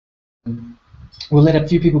we'll let a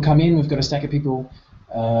few people come in. We've got a stack of people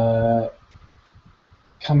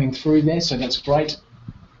coming through there, so that's great.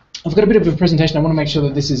 I've got a bit of a presentation. I want to make sure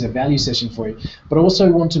that this is a value session for you, but I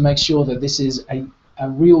also want to make sure that this is a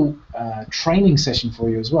real training session for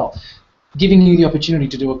you as well, giving you the opportunity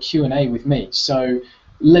to do a Q&A with me. So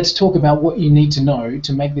let's talk about what you need to know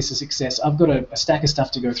to make this a success. I've got a stack of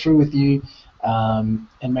stuff to go through with you and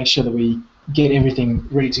make sure that we get everything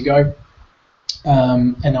ready to go.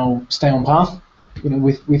 And I'll stay on path,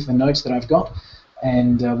 with the notes that I've got,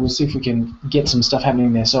 and we'll see if we can get some stuff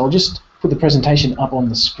happening there. So I'll just put the presentation up on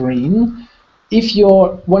the screen. If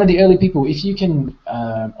you're one of the early people, if you can,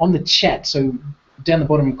 on the chat, so down the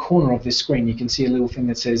bottom corner of this screen, you can see a little thing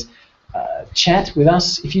that says chat with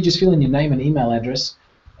us. If you just fill in your name and email address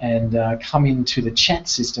and come into the chat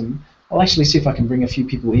system, I'll actually see if I can bring a few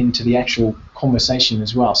people into the actual conversation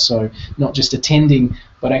as well. So not just attending,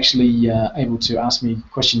 but actually able to ask me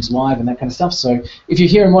questions live and that kind of stuff. So if you're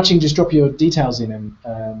here and watching, just drop your details in and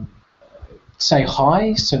say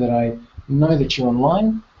hi so that I know that you're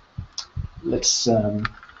online. Let's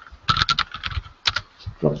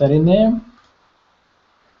drop that in there.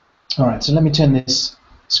 All right, so let me turn this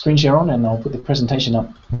screen share on and I'll put the presentation up.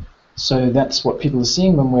 So that's what people are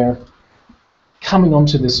seeing when we're coming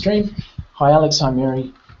onto the stream. Hi Alex, hi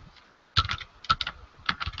Mary,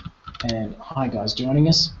 and hi guys joining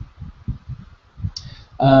us.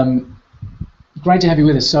 Great to have you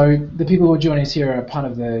with us. So the people who are joining us here are part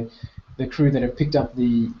of the crew that have picked up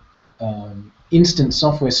the Instant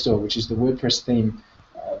Software Store, which is the WordPress theme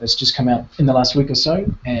that's just come out in the last week or so.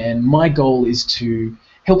 And my goal is to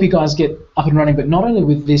help you guys get up and running, but not only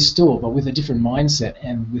with this store, but with a different mindset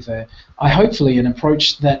and with hopefully an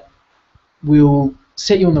approach that will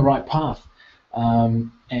set you on the right path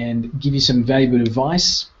and give you some valuable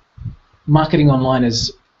advice. Marketing online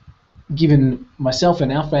has given myself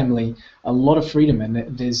and our family a lot of freedom,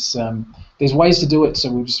 and there's ways to do it,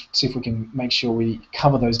 so we'll just see if we can make sure we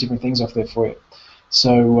cover those different things off there for you.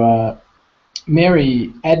 So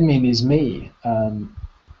Mary, admin is me,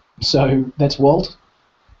 so that's Walt.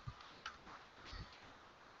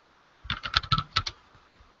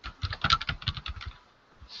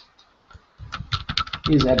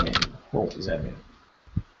 Is admin. Walt is admin.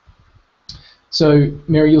 So,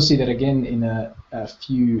 Mary, you'll see that again in a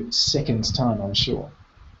few seconds' time, I'm sure.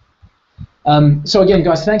 So again,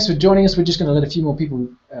 guys, thanks for joining us. We're just going to let a few more people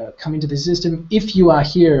come into the system. If you are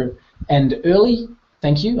here and early,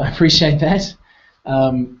 thank you. I appreciate that.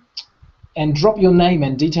 And drop your name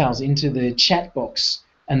and details into the chat box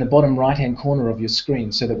and the bottom right-hand corner of your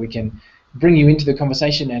screen so that we can bring you into the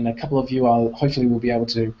conversation, and a couple of you hopefully will be able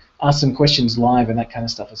to ask some questions live and that kind of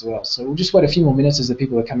stuff as well. So we'll just wait a few more minutes as the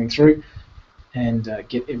people are coming through and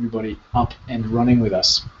get everybody up and running with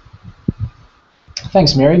us.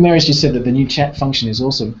 Thanks, Mary. Mary's just said that the new chat function is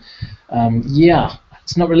awesome. Yeah,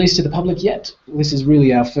 it's not released to the public yet. This is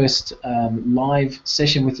really our first live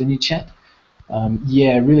session with the new chat.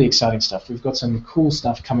 Yeah, really exciting stuff. We've got some cool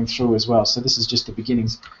stuff coming through as well, so this is just the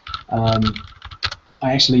beginnings.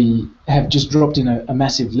 I actually have just dropped in a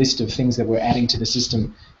massive list of things that we're adding to the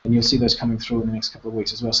system, and you'll see those coming through in the next couple of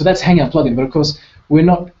weeks as well. So that's Hangout plugin, but of course we're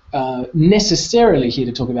not necessarily here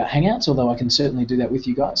to talk about Hangouts, although I can certainly do that with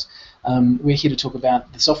you guys. We're here to talk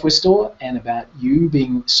about the software store and about you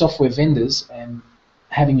being software vendors and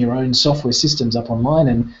having your own software systems up online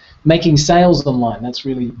and making sales online. That's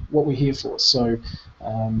really what we're here for. So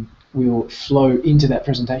we'll flow into that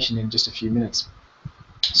presentation in just a few minutes.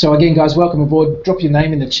 So again, guys, welcome aboard. Drop your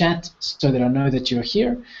name in the chat so that I know that you're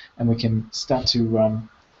here, and we can start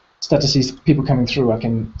to see people coming through. I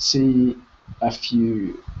can see a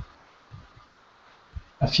few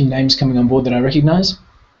names coming on board that I recognise.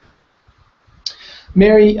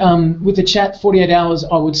 Mary, with the chat, 48 hours,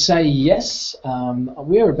 I would say yes.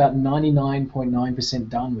 We're about 99.9%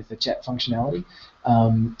 done with the chat functionality.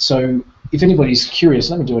 So if anybody's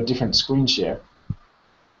curious, let me do a different screen share.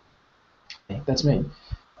 That's me.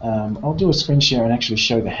 I'll do a screen share and actually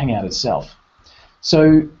show the Hangout itself.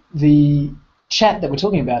 So the chat that we're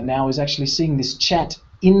talking about now is actually seeing this chat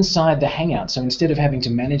inside the Hangout. So instead of having to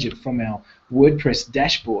manage it from our WordPress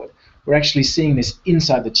dashboard, we're actually seeing this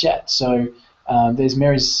inside the chat. So there's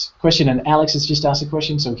Mary's question, and Alex has just asked a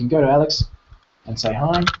question, so we can go to Alex and say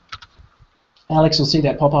hi. Alex will see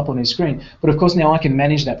that pop up on his screen, but of course now I can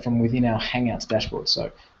manage that from within our Hangouts dashboard.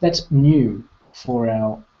 So that's new for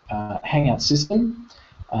our Hangout system,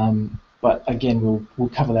 but again we'll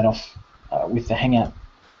cover that off with the Hangout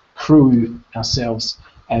crew ourselves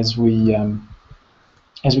as we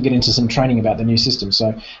get into some training about the new system.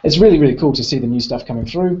 So it's really, really cool to see the new stuff coming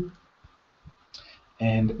through,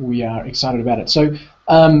 and we are excited about it. So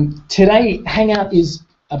Today, Hangout is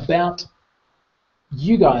about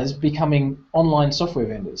you guys becoming online software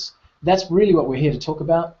vendors. That's really what we're here to talk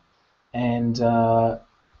about, and the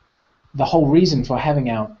whole reason for having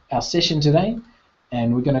our session today.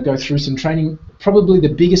 And we're going to go through some training. Probably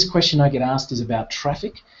the biggest question I get asked is about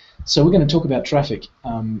traffic. So we're going to talk about traffic.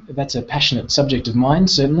 That's a passionate subject of mine,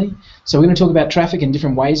 certainly. So we're going to talk about traffic and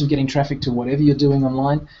different ways of getting traffic to whatever you're doing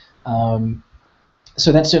online.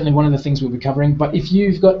 So that's certainly one of the things we'll be covering. But if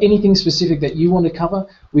you've got anything specific that you want to cover,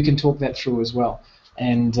 we can talk that through as well.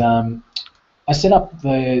 And I set up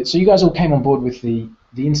so you guys all came on board with the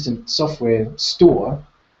Instant Software Store.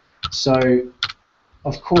 So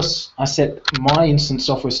of course, I set my Instant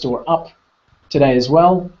Software Store up today as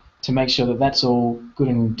well to make sure that that's all good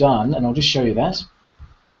and done, and I'll just show you that.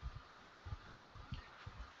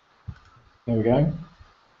 There we go.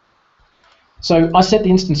 So I set the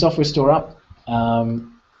Instant Software Store up,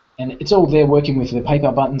 and it's all there working with the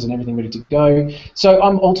PayPal buttons and everything ready to go. So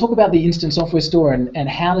I'll talk about the Instant Software Store and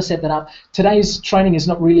how to set that up. Today's training is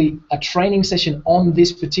not really a training session on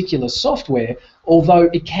this particular software,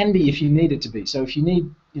 although it can be if you need it to be. So if you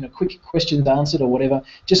need quick questions answered or whatever,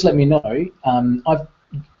 just let me know. I've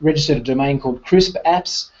registered a domain called Crisp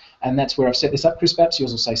Apps, and that's where I've set this up, Crisp Apps. You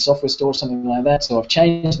also say Software Store or something like that. So I've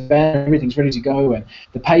changed the banner, everything's ready to go, and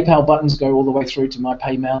the PayPal buttons go all the way through to my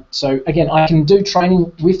Paymount. So again, I can do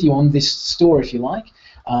training with you on this store if you like,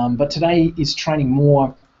 but today is training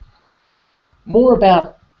more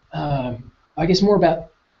about, I guess, more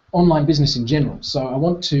about online business in general. So I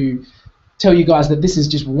want to tell you guys that this is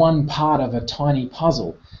just one part of a tiny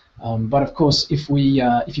puzzle. But of course, if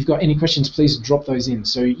you've got any questions, please drop those in.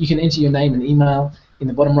 So you can enter your name and email in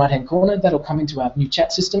the bottom right-hand corner. That'll come into our new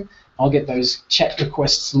chat system. I'll get those chat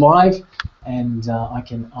requests live, and I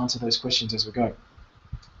can answer those questions as we go.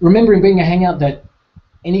 Remembering, being a Hangout, that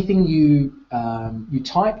anything you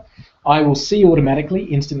type, I will see automatically,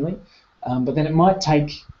 instantly, but then it might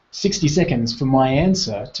take 60 seconds for my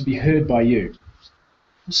answer to be heard by you.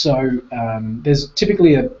 So there's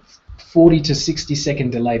typically a 40 to 60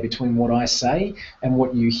 second delay between what I say and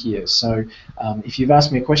what you hear. So if you've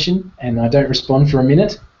asked me a question and I don't respond for a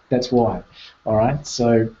minute, that's why. All right,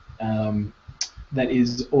 so that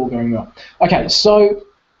is all going well. Okay, so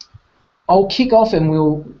I'll kick off and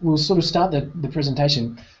we'll sort of start the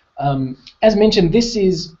presentation. As mentioned, this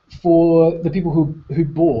is for the people who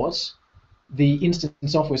bought the Instant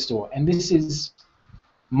Software Store, and this is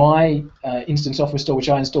my Instant Software Store, which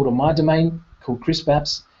I installed on my domain called Crisp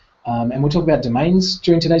Apps. And we'll talk about domains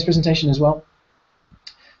during today's presentation as well.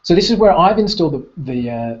 So this is where I've installed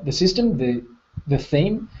the system, the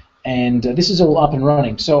theme, and this is all up and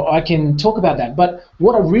running. So I can talk about that. But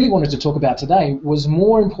what I really wanted to talk about today was,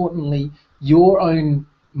 more importantly, your own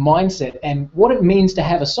mindset and what it means to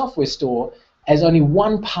have a software store as only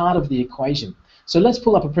one part of the equation. So let's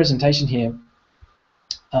pull up a presentation here,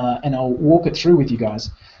 and I'll walk it through with you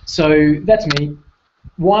guys. So that's me.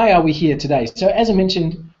 Why are we here today? So as I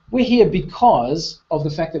mentioned, we're here because of the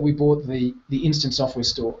fact that we bought the Instant Software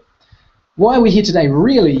Store. Why are we here today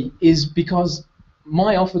really is because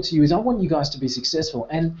my offer to you is I want you guys to be successful,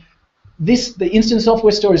 and the Instant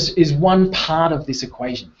Software Store is one part of this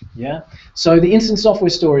equation. Yeah. So the Instant Software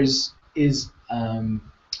Store is an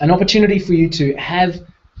opportunity for you to have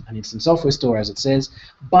an Instant Software Store, as it says,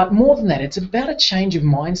 but more than that, it's about a change of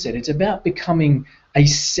mindset. It's about becoming a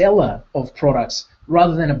seller of products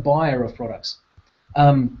rather than a buyer of products.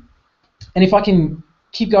 And if I can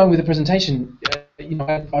keep going with the presentation,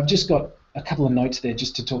 I've just got a couple of notes there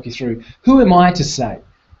just to talk you through. Who am I to say?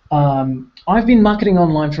 I've been marketing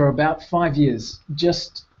online for about 5 years,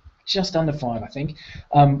 just under 5, I think.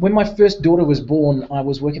 When my first daughter was born, I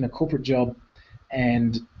was working a corporate job,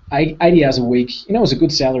 and 80 hours a week. It was a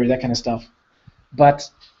good salary, that kind of stuff. But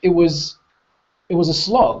it was a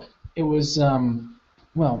slog. It was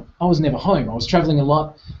well, I was never home. I was traveling a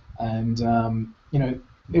lot, and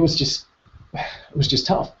it was just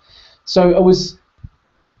tough. So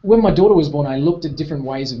when my daughter was born, I looked at different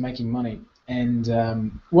ways of making money, and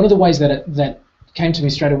one of the ways that came to me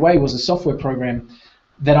straight away was a software program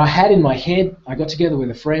that I had in my head. I got together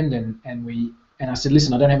with a friend, and I said,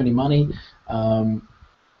 listen, I don't have any money.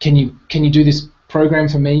 Can you do this program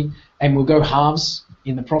for me, and we'll go halves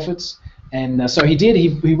in the profits? And so he did.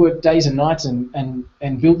 He worked days and nights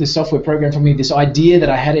and built this software program for me, this idea that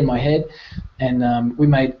I had in my head, and we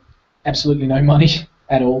made absolutely no money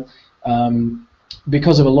at all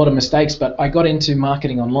because of a lot of mistakes, but I got into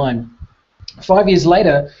marketing online. 5 years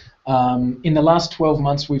later, in the last 12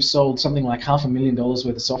 months, we've sold something like $500,000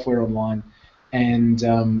 worth of software online, and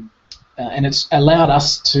it's allowed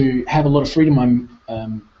us to have a lot of freedom.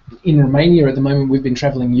 in Romania at the moment. We've been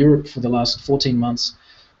traveling Europe for the last 14 months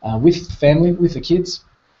with family, with the kids,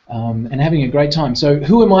 and having a great time. So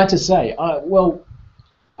who am I to say? Well,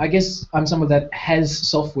 I guess I'm someone that has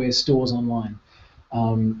software stores online.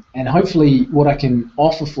 And hopefully what I can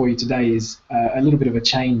offer for you today is a little bit of a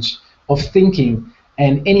change of thinking,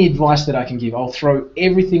 and any advice that I can give. I'll throw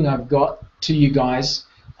everything I've got to you guys,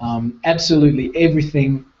 absolutely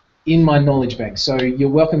everything in my knowledge bank. So you're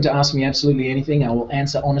welcome to ask me absolutely anything. I will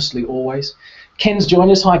answer honestly always. Ken's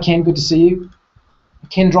joined us. Hi Ken, good to see you.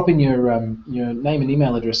 Ken, drop in your name and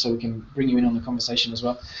email address so we can bring you in on the conversation as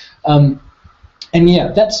well. And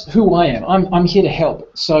yeah, that's who I am. I'm here to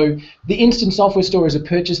help. So the Instant Software Store is a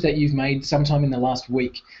purchase that you've made sometime in the last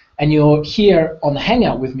week, and you're here on the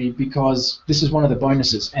Hangout with me because this is one of the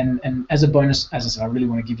bonuses. And as a bonus, as I said, I really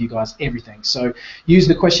want to give you guys everything. So use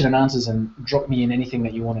the question and answers and drop me in anything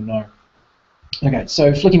that you want to know. Okay,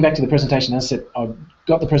 so flicking back to the presentation, as I said, I've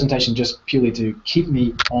got the presentation just purely to keep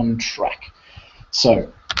me on track.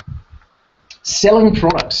 So, selling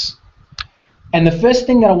products. And the first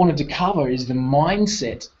thing that I wanted to cover is the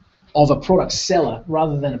mindset of a product seller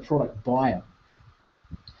rather than a product buyer.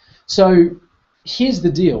 So here's the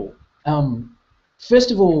deal. First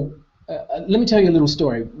of all, let me tell you a little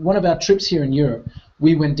story. One of our trips here in Europe,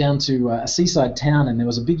 we went down to a seaside town, and there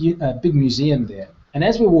was a big museum there. And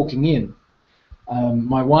as we're walking in,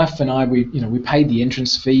 my wife and I, we paid the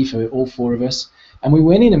entrance fee for all four of us, and we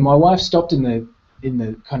went in, and my wife stopped in the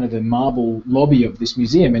kind of the marble lobby of this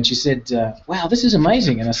museum, and she said, wow, this is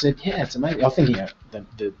amazing. And I said, yeah, it's amazing. I'm thinking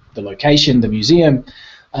the location, the museum.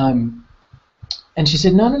 And she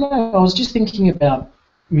said, no, I was just thinking about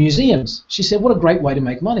museums. She said, what a great way to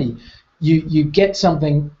make money. You get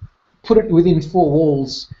something, put it within four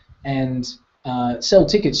walls, and sell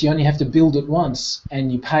tickets. You only have to build it once,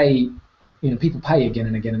 and you pay, people pay again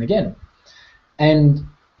and again and again. And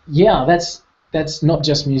yeah, that's not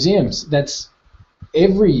just museums. That's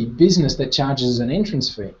every business that charges an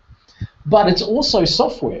entrance fee. But it's also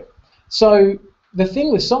software. So the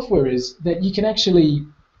thing with software is that you can actually,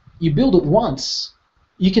 you build it once,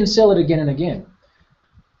 you can sell it again and again.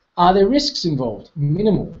 Are there risks involved?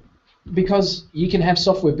 Minimal. Because you can have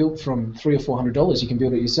software built from $300 or $400, you can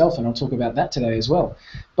build it yourself, and I'll talk about that today as well.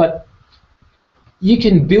 But you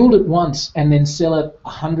can build it once and then sell it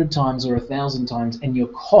 100 times or 1,000 times, and your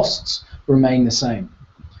costs remain the same.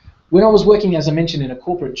 When I was working, as I mentioned, in a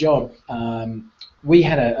corporate job, we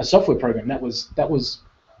had a software program. That was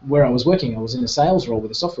where I was working. I was in a sales role with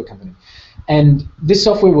a software company, and this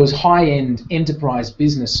software was high-end enterprise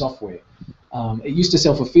business software. It used to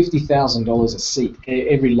sell for $50,000 a seat.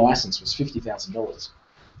 Every license was $50,000.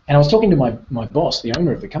 And I was talking to my boss, the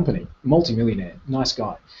owner of the company, multi-millionaire, nice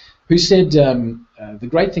guy, who said the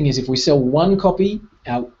great thing is if we sell one copy,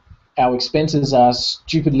 our expenses are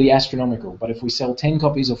stupidly astronomical, but if we sell 10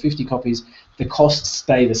 copies or 50 copies, the costs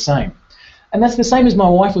stay the same. And that's the same as my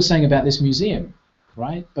wife was saying about this museum,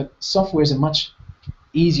 right? But software is a much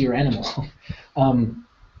easier animal.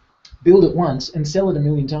 Build it once and sell it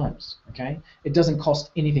 1,000,000 times, okay? It doesn't cost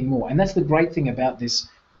anything more. And that's the great thing about this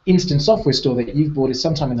Instant Software Store that you've bought is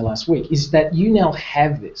sometime in the last week, is that you now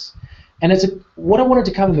have this. And what I wanted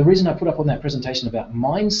to cover, the reason I put up on that presentation about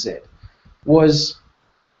mindset was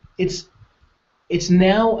it's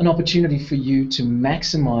now an opportunity for you to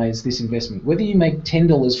maximize this investment. Whether you make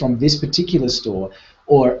 $10 from this particular store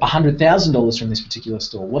or $100,000 from this particular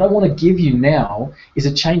store, what I want to give you now is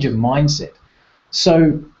a change of mindset.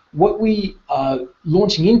 So what we are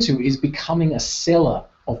launching into is becoming a seller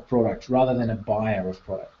of product rather than a buyer of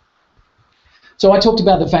product. So I talked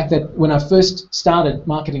about the fact that when I first started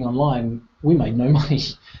marketing online, we made no money.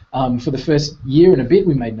 For the first year and a bit,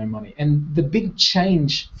 we made no money. And the big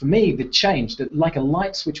change for me, that like a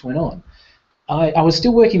light switch went on. I was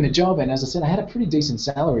still working the job, and as I said, I had a pretty decent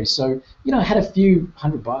salary. So, I had a few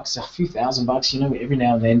 $100, a few $1,000, every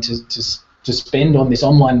now and then to spend on this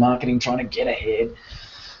online marketing, trying to get ahead.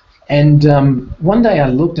 And one day I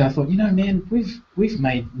looked and I thought, man, we've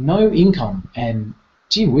made no income, and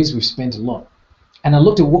gee whiz, we've spent a lot. And I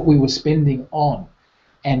looked at what we were spending on.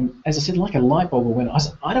 And as I said, like a light bulb went on. I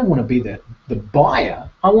said, I don't want to be the buyer.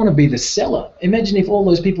 I want to be the seller. Imagine if all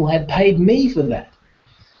those people had paid me for that.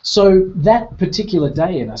 So that particular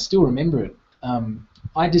day, and I still remember it,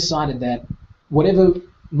 I decided that whatever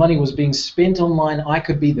money was being spent online, I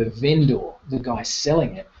could be the vendor, the guy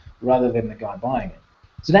selling it, rather than the guy buying it.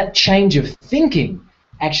 So that change of thinking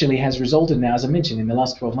actually has resulted now, as I mentioned, in the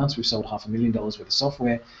last 12 months, we've sold $500,000 worth of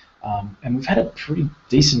software. And we've had a pretty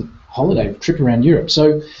decent holiday trip around Europe.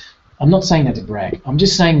 So I'm not saying that to brag. I'm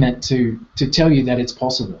just saying that to tell you that it's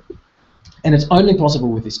possible. And it's only possible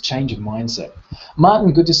with this change of mindset.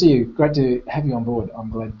 Martin, good to see you. Great to have you on board. I'm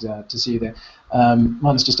glad to see you there.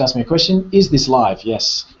 Martin's just asked me a question. Is this live?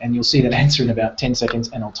 Yes. And you'll see that answer in about 10 seconds,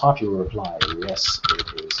 and I'll type you a reply. Yes,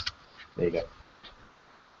 it is. There you go.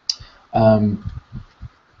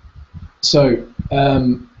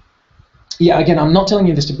 Yeah, again, I'm not telling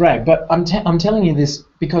you this to brag, but I'm telling you this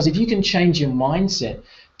because if you can change your mindset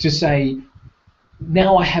to say,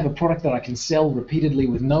 now I have a product that I can sell repeatedly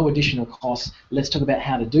with no additional costs. Let's talk about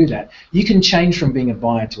how to do that. You can change from being a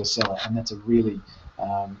buyer to a seller, and that's a really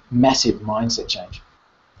massive mindset change.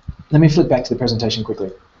 Let me flip back to the presentation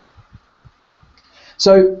quickly.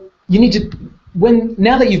 So you need to,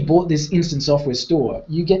 now that you've bought this instant software store,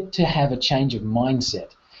 you get to have a change of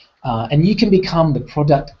mindset, and you can become the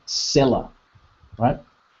product seller, right?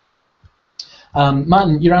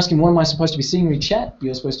 Martin, you're asking, what am I supposed to be seeing in chat?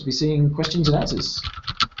 You're supposed to be seeing questions and answers.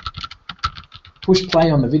 Push play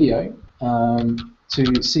on the video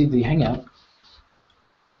to see the Hangout.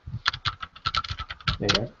 There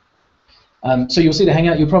you go. So you'll see the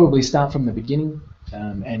Hangout. You'll probably start from the beginning,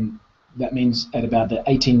 and that means at about the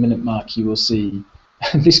 18-minute mark you will see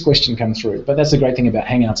this question come through. But that's the great thing about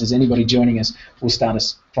Hangouts, is anybody joining us will start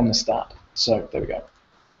us from the start. So there we go.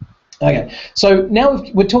 Okay, so now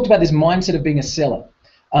we've talked about this mindset of being a seller.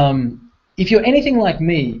 If you're anything like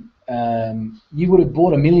me, you would have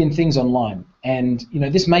bought a million things online, and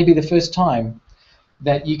this may be the first time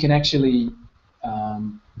that you can actually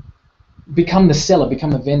become the seller, become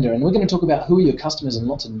the vendor, and we're going to talk about who are your customers and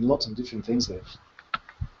lots of different things there.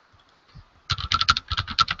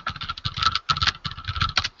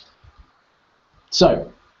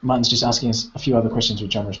 So, Martin's just asking us a few other questions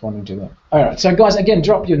which I'm responding to there. All right, so guys, again,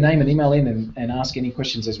 drop your name and email in and ask any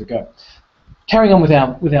questions as we go. Carrying on with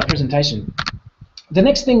our presentation, the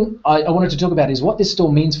next thing I wanted to talk about is what this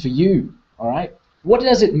store means for you, all right? What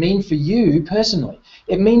does it mean for you personally?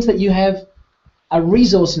 It means that you have a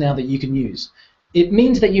resource now that you can use. It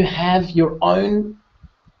means that you have your own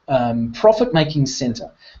profit-making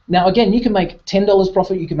center. Now, again, you can make $10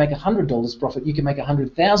 profit, you can make $100 profit, you can make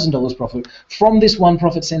 $100,000 profit from this one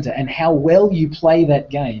profit center, and how well you play that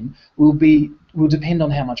game will depend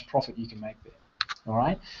on how much profit you can make there. All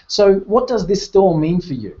right. So, what does this store mean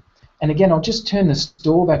for you? And again, I'll just turn the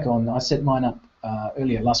store back on. I set mine up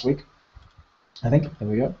earlier last week, I think. There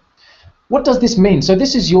we go. What does this mean? So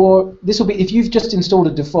this will be, if you've just installed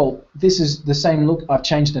a default, this is the same look. I've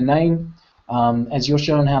changed the name as you're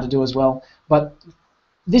shown how to do as well. But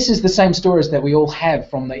this is the same storage that we all have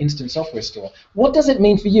from the instant software store. What does it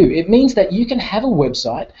mean for you? It means that you can have a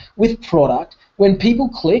website with product. When people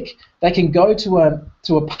click, they can go to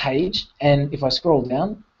a page, and if I scroll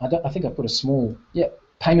down, I think I put a small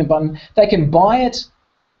payment button. They can buy it,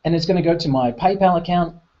 and it's going to go to my PayPal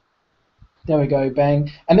account. There we go,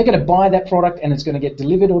 bang. And they're going to buy that product, and it's going to get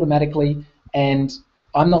delivered automatically, and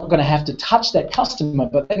I'm not going to have to touch that customer,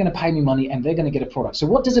 but they're going to pay me money and they're going to get a product. So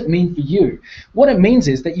what does it mean for you? What it means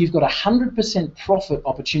is that you've got 100% profit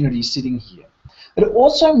opportunity sitting here. But it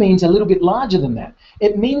also means a little bit larger than that.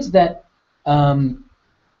 It means that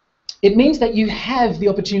you have the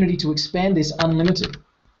opportunity to expand this unlimited.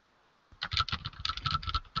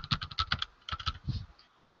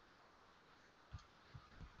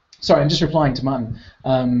 Sorry, I'm just replying to Martin.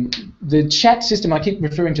 The chat system, I keep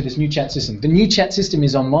referring to this new chat system. The new chat system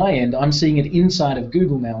is on my end. I'm seeing it inside of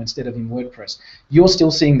Google now instead of in WordPress. You're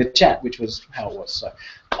still seeing the chat, which was how it was. So,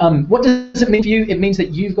 what does it mean for you? It means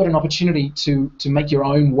that you've got an opportunity to make your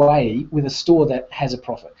own way with a store that has a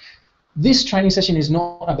profit. This training session is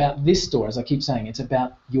not about this store, as I keep saying. It's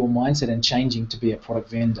about your mindset and changing to be a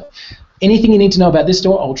product vendor. Anything you need to know about this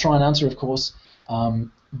store, I'll try and answer, of course.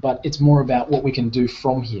 But it's more about what we can do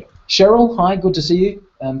from here. Cheryl, hi, good to see you.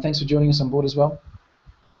 Thanks for joining us on board as well.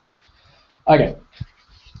 Okay,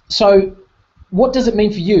 so what does it mean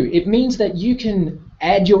for you? It means that you can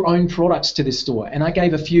add your own products to this store, and I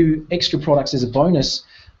gave a few extra products as a bonus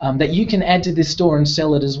that you can add to this store and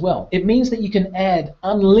sell it as well. It means that you can add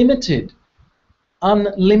unlimited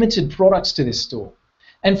products to this store.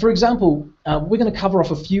 And for example, we're going to cover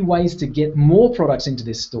off a few ways to get more products into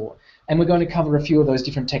this store. And we're going to cover a few of those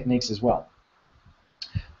different techniques as well.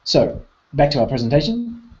 So, back to our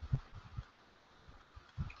presentation.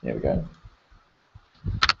 There we go.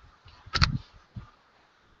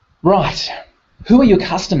 Right, who are your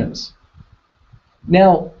customers?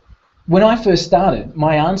 Now, when I first started,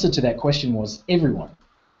 my answer to that question was everyone.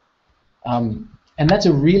 And that's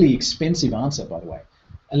a really expensive answer, by the way.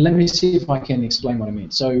 And let me see if I can explain what I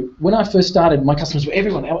mean. So, when I first started, my customers were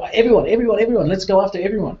everyone, let's go after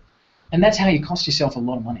everyone. And that's how you cost yourself a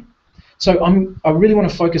lot of money. So I really want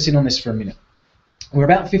to focus in on this for a minute. We're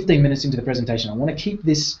about 15 minutes into the presentation. I want to keep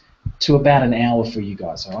this to about an hour for you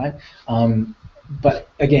guys, all right? But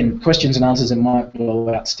again, questions and answers that might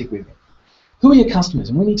blow out, stick with me. Who are your customers?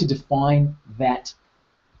 And we need to define that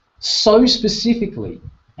so specifically,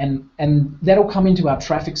 and that'll come into our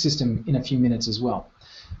traffic system in a few minutes as well.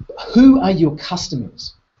 Who are your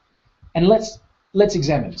customers? And let's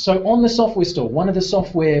examine. So on the software store, one of the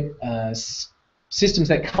software systems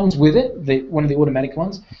that comes with it, one of the automatic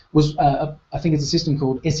ones, was I think it's a system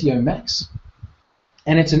called SEO Max.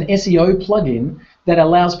 And it's an SEO plugin that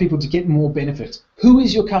allows people to get more benefits. Who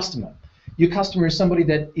is your customer? Your customer is somebody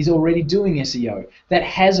that is already doing SEO, that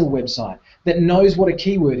has a website, that knows what a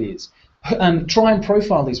keyword is. Try and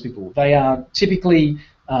profile these people. They are typically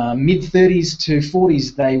mid-30s to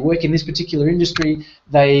 40s. They work in this particular industry.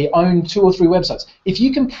 They own 2 or 3 websites. If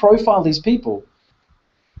you can profile these people,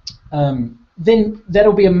 then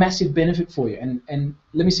that'll be a massive benefit for you. And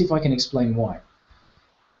let me see if I can explain why.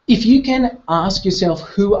 If you can ask yourself,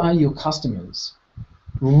 who are your customers?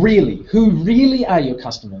 Who really are your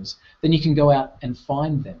customers? Then you can go out and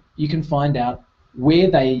find them. You can find out where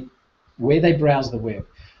they browse the web.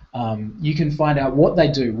 You can find out what they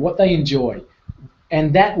do, what they enjoy,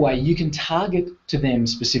 and that way you can target to them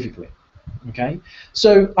specifically. Okay?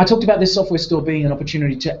 So I talked about this software store being an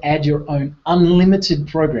opportunity to add your own unlimited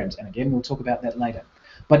programs, and again we'll talk about that later.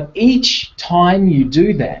 But each time you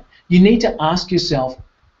do that, you need to ask yourself,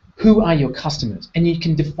 who are your customers? And you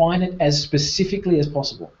can define it as specifically as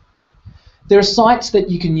possible. There are sites that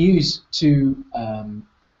you can use to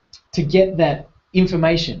get that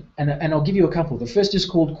information, and I'll give you a couple. The first is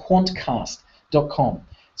called Quantcast.com.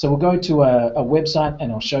 So we'll go to a website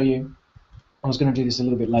and I'll show you. I was going to do this a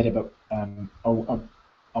little bit later, but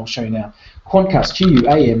I'll show you now. Quantcast,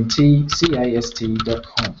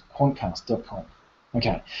 Quantcast.com. Quantcast.com.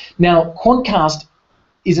 Okay. Now, Quantcast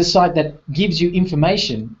is a site that gives you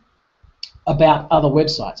information about other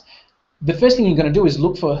websites. The first thing you're going to do is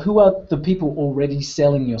look for who are the people already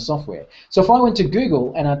selling your software. So if I went to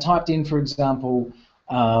Google and I typed in, for example,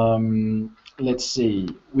 let's see,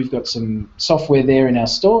 we've got some software there in our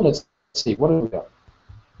store. Let's see, what have we got?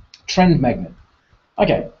 Trend Magnet.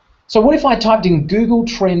 Okay, so what if I typed in Google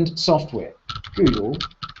Trend Software? Google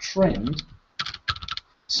Trend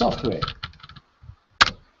Software.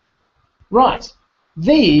 Right,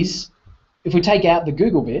 these, if we take out the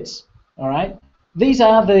Google bits, all right, these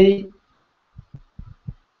are the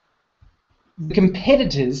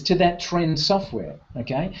competitors to that Trend software.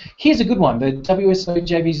 Okay, here's a good one: the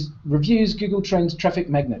WSO/JV's Reviews Google Trends Traffic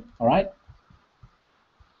Magnet. All right.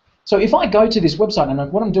 So if I go to this website,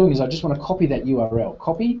 and what I'm doing is I just want to copy that URL.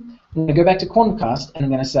 Copy. I'm going to go back to Quantcast, and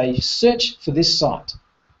I'm going to say search for this site.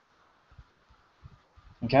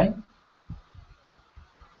 Okay.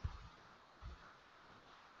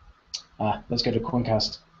 Let's go to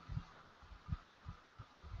Quantcast.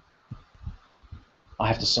 I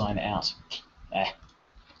have to sign out.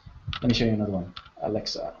 Let me show you another one.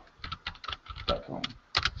 Alexa.com.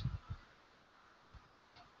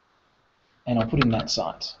 And I'll put in that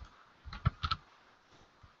site.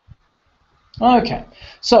 Okay,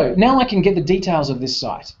 so now I can get the details of this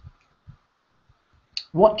site.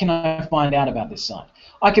 What can I find out about this site?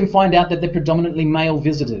 I can find out that they're predominantly male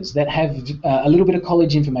visitors that have a little bit of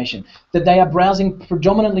college information, that they are browsing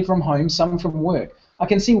predominantly from home, some from work. I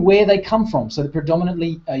can see where they come from, so they're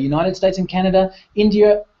predominantly United States and Canada,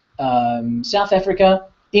 India, South Africa,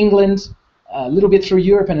 England, a little bit through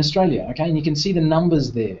Europe and Australia, okay? And you can see the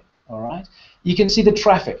numbers there, all right? You can see the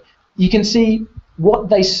traffic. You can see what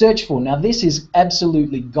they search for. Now this is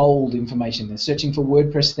absolutely gold information. They're searching for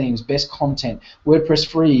WordPress themes, best content, WordPress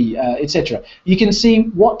free, etc. You can see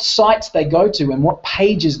what sites they go to and what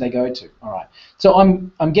pages they go to. All right. So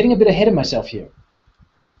I'm getting a bit ahead of myself here.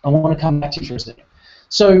 I want to come back to you for a second.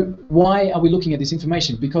 So why are we looking at this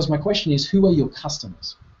information? Because my question is, who are your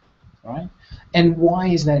customers? All right. And why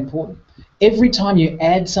is that important? Every time you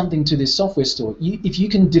add something to this software store, if you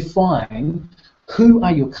can define who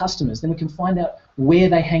are your customers, then we can find out where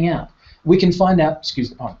they hang out. We can find out, excuse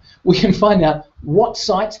the pun, we can find out what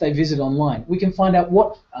sites they visit online. We can find out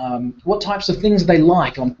what types of things they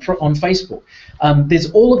like on Facebook.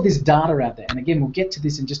 There's all of this data out there, and again, we'll get to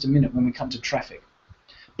this in just a minute when we come to traffic.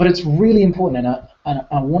 But it's really important, and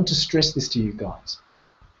I want to stress this to you guys.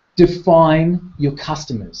 Define your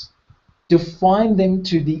customers. Define them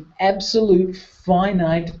to the absolute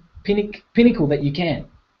finite pinnacle that you can,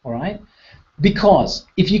 all right? Because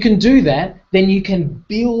if you can do that, then you can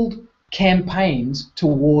build campaigns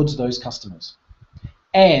towards those customers.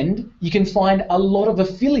 And you can find a lot of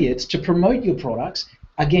affiliates to promote your products,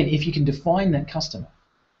 again, if you can define that customer.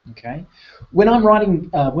 Okay? When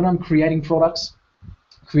I'm creating products,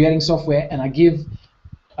 creating software, and I give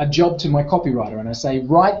a job to my copywriter and I say,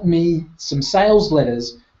 write me some sales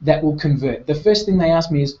letters that will convert. The first thing they ask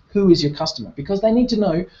me is, who is your customer? Because they need to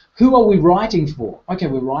know, who are we writing for? Okay,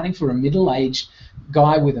 we're writing for a middle-aged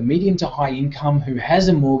guy with a medium to high income who has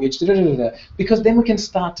a mortgage, because then we can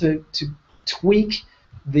start to tweak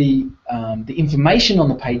the information on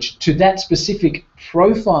the page to that specific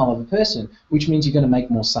profile of a person, which means you're going to make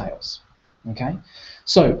more sales. Okay?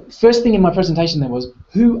 So, first thing in my presentation there was,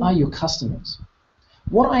 who are your customers?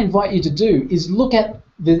 What I invite you to do is look at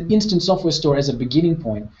the Instant Software Store as a beginning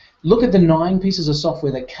point. Look at the 9 pieces of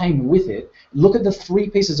software that came with it. Look at the 3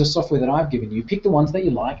 pieces of software that I've given you. Pick the ones that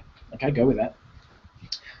you like. Okay, go with that.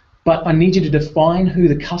 But I need you to define who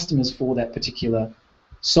the customers for that particular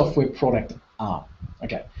software product are.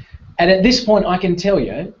 Okay. And at this point, I can tell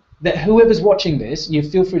you that whoever's watching this, you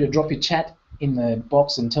feel free to drop your chat in the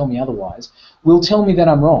box and tell me otherwise, will tell me that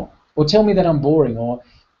I'm wrong, or tell me that I'm boring, or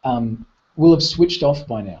will have switched off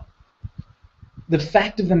by now. The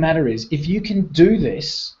fact of the matter is, if you can do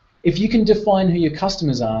this, if you can define who your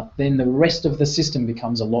customers are, then the rest of the system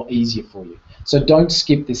becomes a lot easier for you. So don't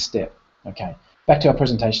skip this step. Okay, back to our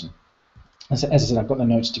presentation. As I said, I've got the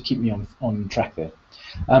notes to keep me on track there.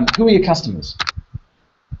 Who are your customers?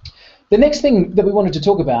 The next thing that we wanted to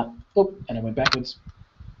talk about, oh, and I went backwards.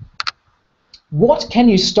 What can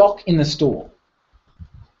you stock in the store?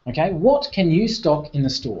 Okay, what can you stock in the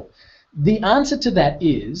store? The answer to that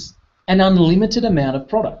is an unlimited amount of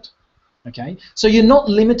product. Okay, so you're not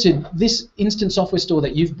limited. This Instant Software Store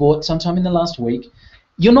that you've bought sometime in the last week,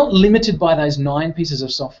 you're not limited by those 9 pieces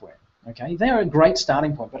of software. Okay, they are a great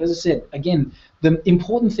starting point. But as I said, again, the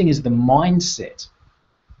important thing is the mindset.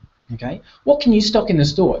 Okay, what can you stock in the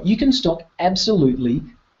store? You can stock absolutely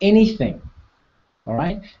anything. All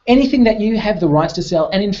right, anything that you have the rights to sell,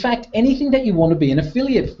 and in fact, anything that you want to be an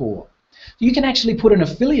affiliate for. You can actually put an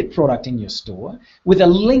affiliate product in your store with a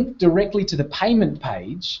link directly to the payment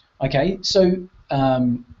page, okay, so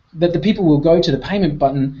that the people will go to the payment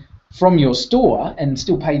button from your store and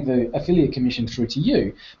still pay the affiliate commission through to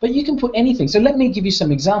you. But you can put anything. So let me give you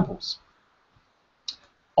some examples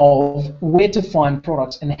of where to find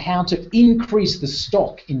products and how to increase the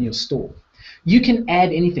stock in your store. You can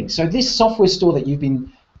add anything. So this software store that you've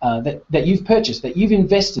been that you've purchased, that you've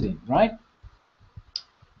invested in, right?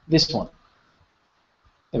 This one.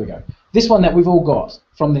 There we go. This one that we've all got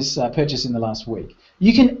from this purchase in the last week.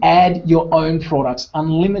 You can add your own products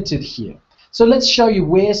unlimited here. So let's show you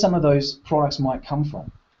where some of those products might come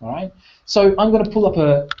from. All right. So I'm going to pull up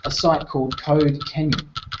a site called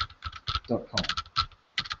CodeCanyon.com.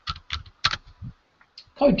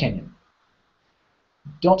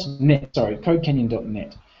 CodeCanyon.net. Sorry,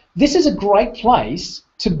 CodeCanyon.net. This is a great place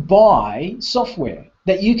to buy software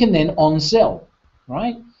that you can then on-sell.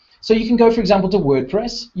 Right. So you can go, for example, to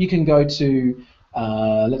WordPress. You can go to,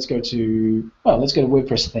 let's go to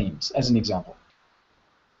WordPress themes as an example.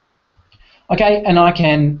 Okay, and I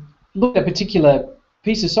can look at a particular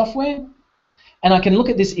piece of software, and I can look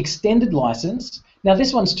at this extended license. Now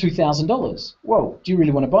this one's $2,000. Whoa, do you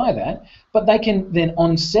really want to buy that? But they can then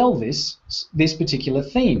on-sell this particular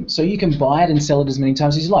theme. So you can buy it and sell it as many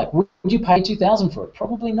times as you like. Would you pay $2,000 for it?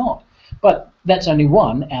 Probably not. But that's only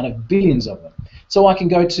one out of billions of them. So I can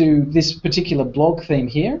go to this particular blog theme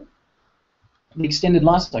here, the extended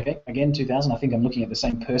license, okay, again 2,000. I think I'm looking at the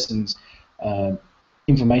same person's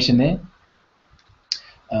information there.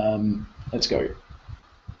 Let's go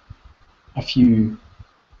a few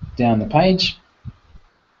down the page.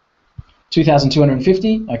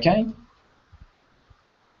 2,250, okay.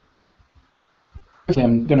 Hopefully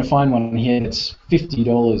I'm going to find one here that's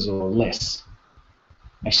 $50 or less.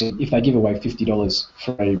 Actually, if they give away $50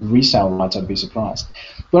 for a resale rights, I'd be surprised.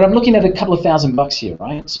 But I'm looking at a couple of $1,000 here,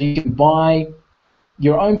 right? So you can buy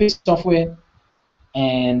your own piece of software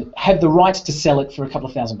and have the rights to sell it for a couple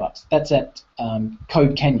of $1,000. That's at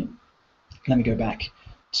CodeCanyon. Let me go back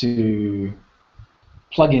to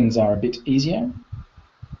plugins are a bit easier.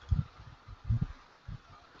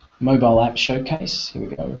 Mobile app showcase. Here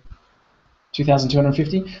we go.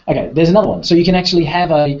 2,250. Okay, there's another one. So you can actually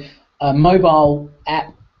have a mobile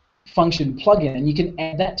app function plugin, and you can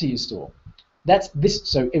add that to your store. That's this.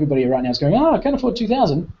 So everybody right now is going, oh, I can't afford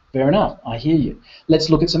 2,000. Fair enough. I hear you. Let's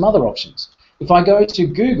look at some other options. If I go to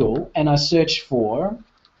Google and I search for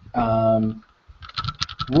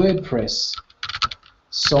WordPress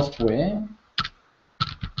software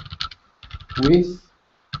with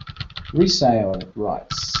resale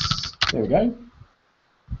rights. There we go.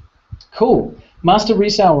 Cool. Master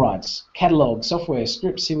resale rights, catalog, software,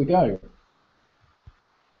 scripts, here we go.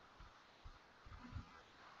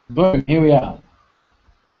 Boom, here we are.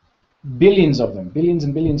 Billions of them, billions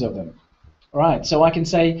and billions of them. All right, so I can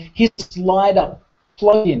say, here's a slider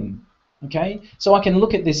plugin. Okay, so I can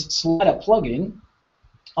look at this slider plugin.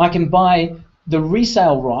 I can buy the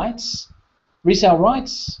resale rights,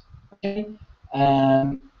 okay,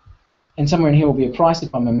 and somewhere in here will be a price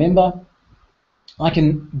if I'm a member. I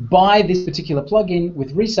can buy this particular plugin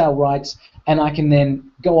with resale rights, and I can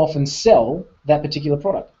then go off and sell that particular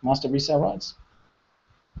product, master resale rights.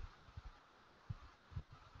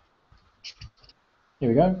 Here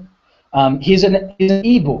we go. Here's an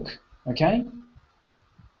ebook, okay?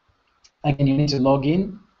 Again, you need to log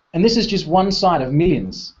in, and this is just one side of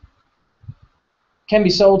millions. Can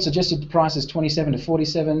be sold, suggested price is 27 to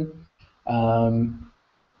 47.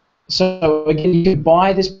 So again, you can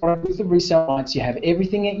buy this product with the resale rights, you have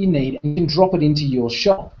everything that you need, and you can drop it into your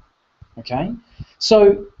shop, okay?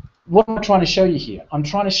 So what am I trying to show you here? I'm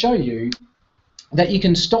trying to show you that you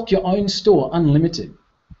can stock your own store unlimited.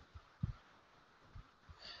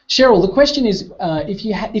 Cheryl, the question is,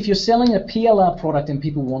 if you're selling a PLR product and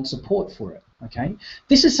people want support for it, okay,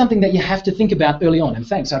 this is something that you have to think about early on, and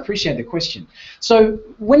thanks, I appreciate the question. So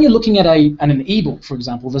when you're looking at an ebook, for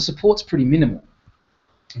example, the support's pretty minimal,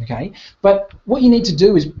 okay, but what you need to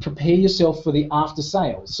do is prepare yourself for the after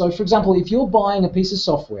sales. So for example, if you're buying a piece of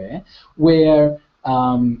software where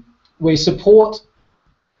support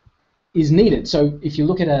is needed, so if you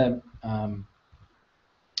look at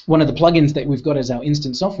one of the plugins that we've got as our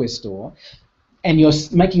instant software store, and you're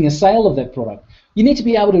making a sale of that product, you need to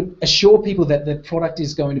be able to assure people that the product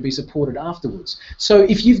is going to be supported afterwards. So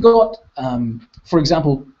if you've got, for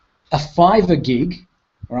example, a Fiverr gig,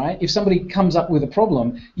 right? If somebody comes up with a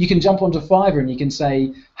problem, you can jump onto Fiverr and you can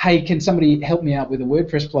say, hey, can somebody help me out with a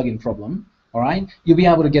WordPress plugin problem? All right? You'll be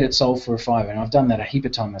able to get it solved for a Fiverr, and I've done that a heap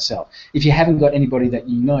of time myself, if you haven't got anybody that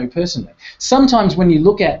you know personally. Sometimes when you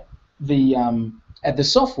look at the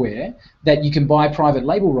software that you can buy private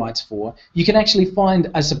label rights for, you can actually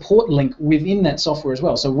find a support link within that software as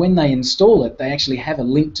well. So when they install it, they actually have a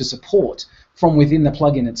link to support from within the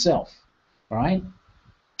plugin itself. All right?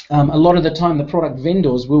 A lot of the time, the product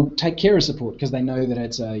vendors will take care of support because they know that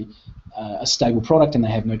it's a stable product and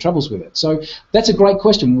they have no troubles with it. So that's a great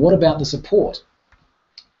question. What about the support?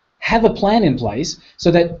 Have a plan in place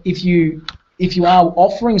so that if you are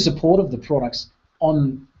offering support of the products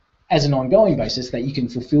as an ongoing basis, that you can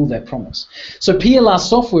fulfill that promise. So PLR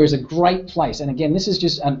software is a great place, and again, this is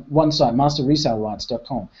just one site,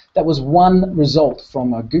 masterresaleRights.com. That was one result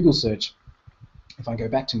from a Google search. If I go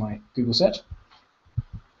back to my Google search,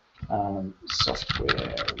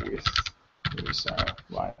 software with resale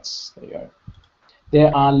rights, there you go.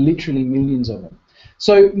 There are literally millions of them.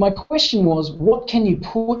 So my question was, what can you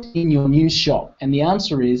put in your new shop? And the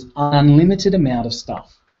answer is an unlimited amount of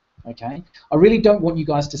stuff. Okay, I really don't want you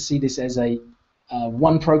guys to see this as a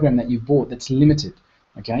one program that you've bought that's limited.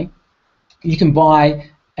 Okay, you can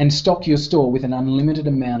buy and stock your store with an unlimited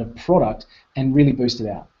amount of product and really boost it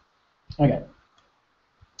out. Okay,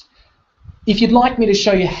 if you'd like me to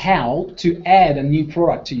show you how to add a new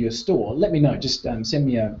product to your store, let me know. Just send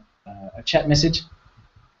me a chat message.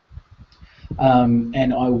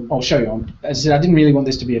 And I'll show you. As I said, I didn't really want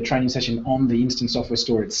this to be a training session on the instant software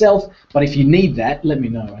store itself, but if you need that, let me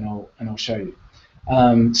know and I'll show you.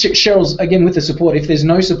 Cheryl's, again, with the support, if there's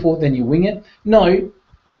no support, then you wing it. No,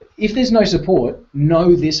 if there's no support,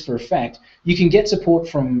 know this for a fact. You can get support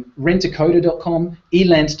from rentacoder.com,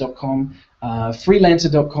 elance.com,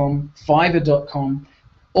 freelancer.com, fiverr.com.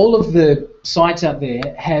 All of the sites out there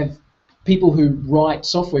have people who write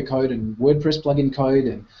software code and WordPress plugin code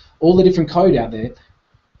and all the different code out there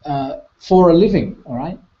for a living, all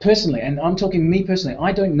right? Personally, and I'm talking me personally,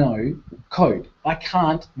 I don't know code. I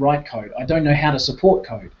can't write code. I don't know how to support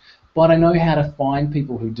code, but I know how to find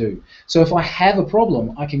people who do. So if I have a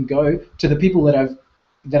problem, I can go to the people that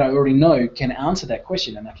I already know can answer that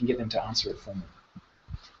question, and I can get them to answer it for me.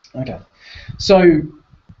 Okay, so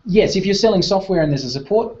yes, if you're selling software and there's a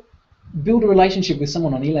support, build a relationship with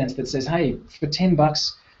someone on Elance that says, hey, for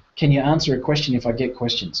 $10, can you answer a question if I get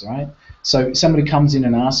questions, right? So somebody comes in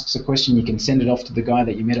and asks a question, you can send it off to the guy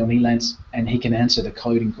that you met on Elance, and he can answer the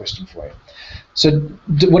coding question for you. So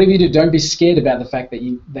whatever you do, don't be scared about the fact that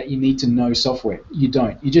you need to know software. You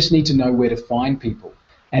don't. You just need to know where to find people.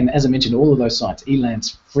 And as I mentioned, all of those sites,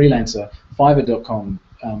 Elance, Freelancer, Fiverr.com,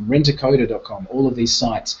 rentacoder.com, all of these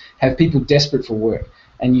sites have people desperate for work.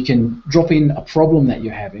 And you can drop in a problem that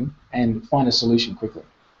you're having and find a solution quickly.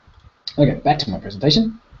 Okay, back to my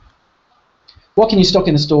presentation. What can you stock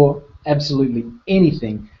in the store? Absolutely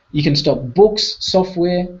anything. You can stock books,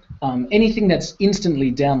 software, anything that's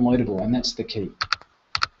instantly downloadable, and that's the key.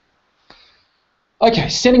 Okay,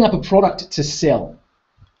 setting up a product to sell.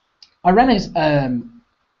 I ran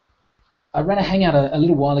a hangout a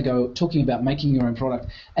little while ago talking about making your own product,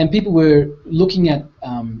 and people were looking at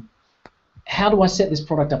how do I set this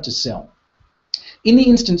product up to sell. In the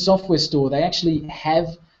Instant Software Store, they actually have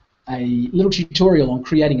a little tutorial on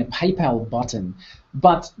creating a PayPal button,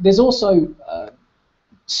 but there's also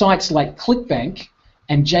sites like ClickBank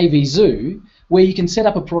and JVZoo where you can set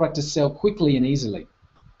up a product to sell quickly and easily.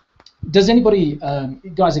 Does anybody,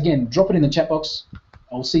 guys, again, drop it in the chat box.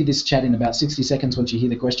 I'll see this chat in about 60 seconds once you hear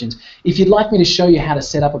the questions. If you'd like me to show you how to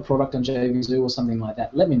set up a product on JVZoo or something like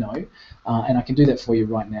that, let me know, and I can do that for you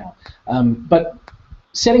right now. But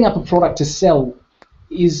setting up a product to sell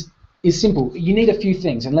is simple. You need a few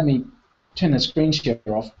things, and let me turn the screen share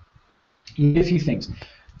off. You need a few things.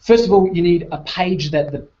 First of all, you need a page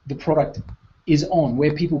that the product is on,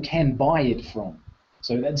 where people can buy it from.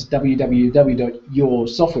 So that's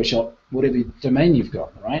www.yoursoftwareshop, whatever domain you've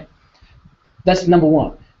got, right? That's number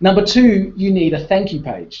one. Number two, you need a thank you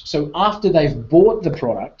page. So after they've bought the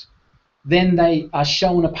product, then they are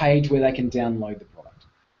shown a page where they can download the product.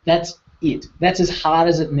 That's it. That's as hard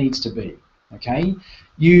as it needs to be, okay?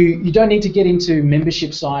 You don't need to get into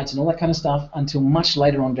membership sites and all that kind of stuff until much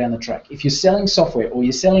later on down the track. If you're selling software or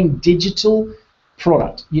you're selling digital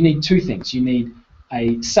product, you need two things. You need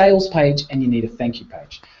a sales page and you need a thank you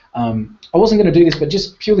page. I wasn't going to do this, but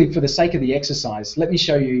just purely for the sake of the exercise, let me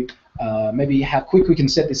show you maybe how quick we can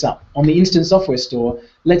set this up. On the Instant Software Store,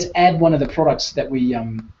 let's add one of the products that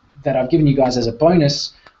that I've given you guys as a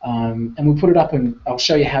bonus, and we'll put it up and I'll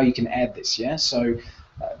show you how you can add this, yeah? So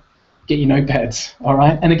get your notepads, all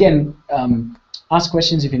right? And again, ask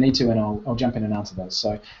questions if you need to, and I'll jump in and answer those.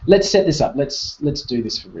 So let's set this up. Let's do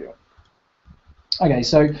this for real. Okay,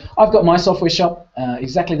 so I've got my software shop,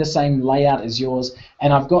 exactly the same layout as yours,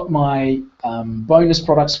 and I've got my bonus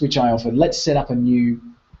products which I offer. Let's set up a new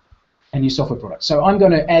software product. So I'm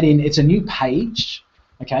going to add in, it's a new page,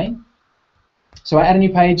 okay? So I add a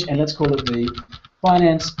new page, and let's call it the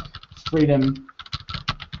Finance Freedom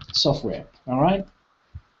Software, all right?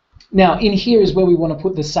 Now, in here is where we want to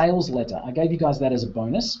put the sales letter. I gave you guys that as a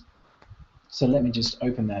bonus, so let me just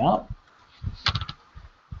open that up.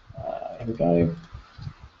 Here we go.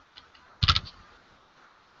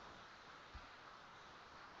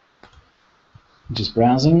 Just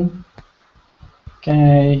browsing.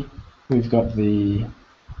 Okay, we've got the.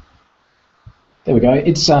 There we go.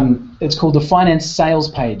 It's called the finance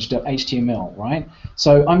sales page.html, right?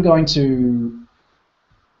 So I'm going to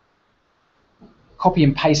copy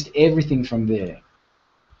and paste everything from there.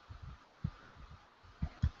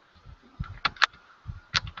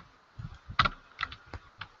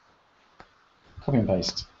 Copy and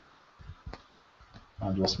paste.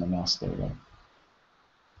 I've lost my mouse. There we go.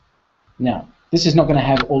 Now, this is not going to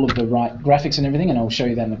have all of the right graphics and everything, and I'll show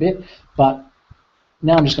you that in a bit, but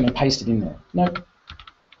now I'm just going to paste it in there. Nope.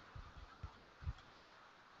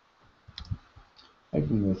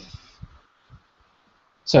 Open with.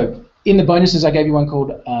 So in the bonuses, I gave you one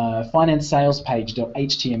called finance sales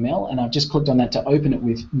page.html, and I've just clicked on that to open it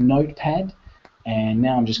with Notepad, and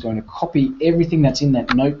now I'm just going to copy everything that's in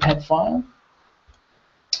that Notepad file.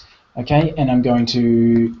 Okay, and I'm going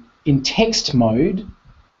to, in text mode,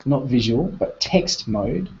 not visual, but text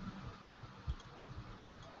mode,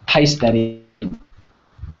 paste that in.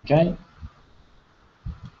 Okay,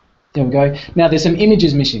 there we go. Now there's some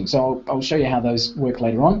images missing, so I'll show you how those work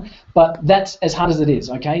later on, but that's as hard as it is,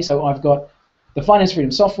 okay? So I've got the Finance Freedom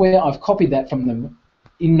Software, I've copied that from them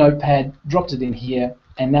in Notepad, dropped it in here,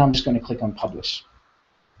 and now I'm just going to click on Publish.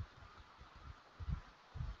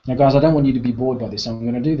 Now guys, I don't want you to be bored by this, so I'm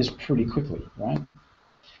going to do this pretty quickly, right?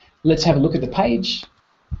 Let's have a look at the page.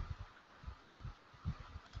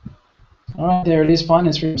 All right, there it is,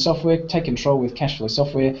 Finance Freedom Software, take control with Cashflow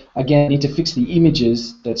Software. Again, I need to fix the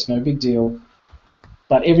images, that's no big deal,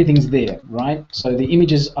 but everything's there, right? So the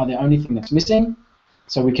images are the only thing that's missing,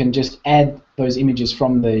 so we can just add those images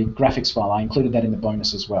from the graphics file. I included that in the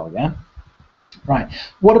bonus as well, yeah? Right,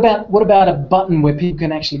 what about a button where people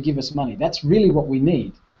can actually give us money? That's really what we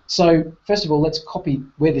need. So first of all, let's copy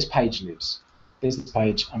where this page lives. There's this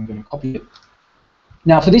page, I'm going to copy it.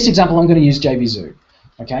 Now for this example, I'm going to use JVZoo.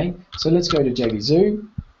 Okay, so let's go to JVZoo,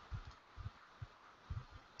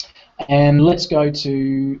 and let's go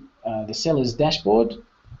to the seller's dashboard.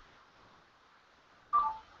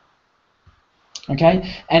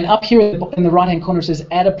 Okay, and up here in the right-hand corner it says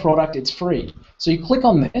add a product, it's free. So you click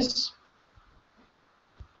on this.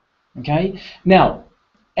 Okay, now,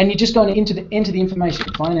 and you're just going to enter the information,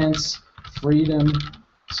 Finance Freedom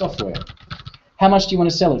Software. How much do you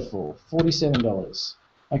want to sell it for? $47.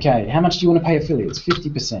 Okay, how much do you want to pay affiliates?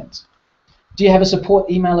 50%. Do you have a support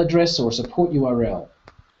email address or a support URL?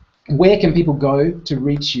 where can people go to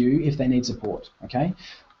reach you if they need support, okay?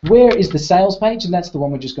 Where is the sales page? And that's the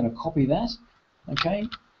one we're just going to copy that, okay?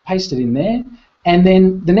 Paste it in there. And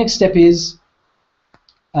then the next step is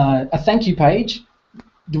a thank you page.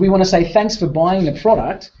 Do we want to say thanks for buying the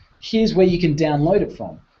product? Here's where you can download it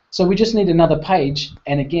from. So we just need another page,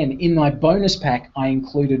 and again, in my bonus pack, I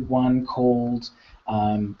included one called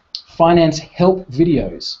Finance Help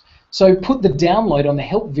Videos. So put the download on the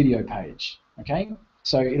help video page, okay?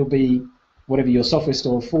 So it'll be whatever your software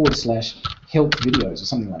store / help videos or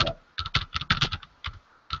something like that,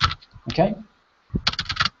 okay?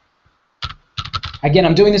 Again,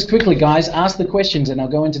 I'm doing this quickly, guys. Ask the questions and I'll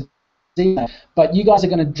go into detail, but you guys are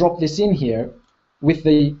going to drop this in here with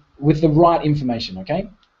the right information, okay?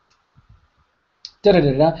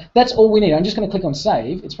 That's all we need. I'm just going to click on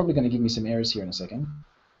save. It's probably going to give me some errors here in a second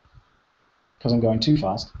because I'm going too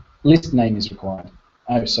fast. List name is required.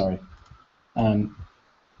 Oh, sorry.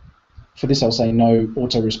 For this, I'll say no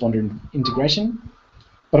autoresponder integration.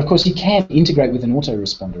 But of course, you can integrate with an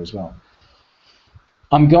autoresponder as well.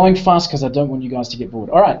 I'm going fast because I don't want you guys to get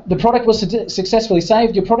bored. All right, the product was successfully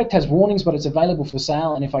saved. Your product has warnings, but it's available for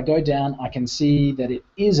sale. And if I go down, I can see that it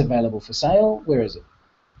is available for sale. Where is it?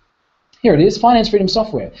 Here it is, Finance Freedom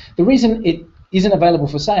Software. The reason it isn't available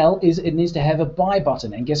for sale is it needs to have a buy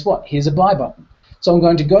button. And guess what? Here's a buy button. So I'm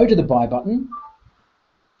going to go to the buy button,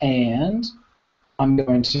 and I'm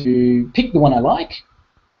going to pick the one I like.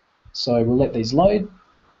 So we'll let these load.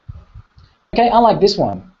 Okay, I like this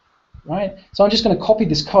one, right? So I'm just going to copy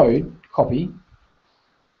this code,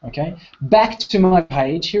 okay, back to my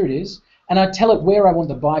page. Here it is, and I tell it where I want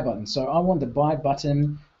the buy button. So I want the buy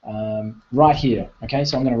button right here. Okay,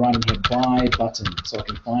 so I'm going to write in here buy button so I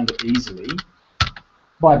can find it easily.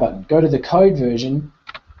 Buy button. Go to the code version.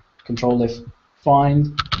 Control F.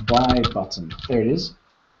 Find buy button. There it is.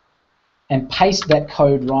 And paste that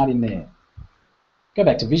code right in there. Go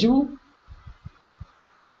back to visual.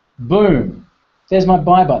 Boom. There's my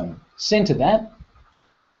buy button. Center that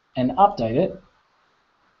and update it.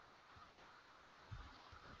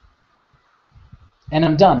 And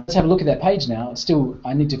I'm done. Let's have a look at that page now. It's still,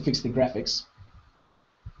 I need to fix the graphics.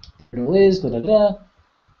 There it all is,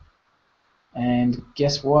 And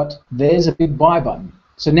guess what? There's a big buy button.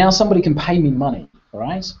 So now somebody can pay me money, all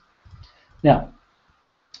right? Now,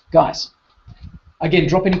 guys, again,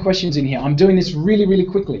 drop any questions in here. I'm doing this really, really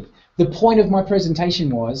quickly. The point of my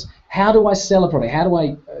presentation was, how do I sell a product? How do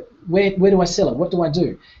I, where do I sell it? What do I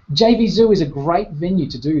do? JVZoo is a great venue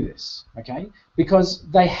to do this, okay? Because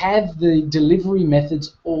they have the delivery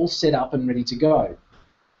methods all set up and ready to go.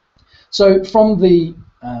 So from the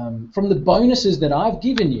bonuses that I've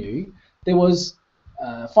given you, there was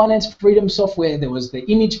Finance Freedom Software, there was the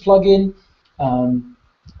image plugin,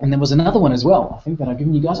 and there was another one as well, I think, that I've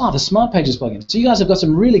given you guys. Oh, the Smart Pages plugin. So you guys have got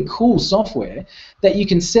some really cool software that you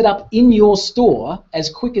can set up in your store as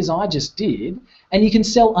quick as I just did, and you can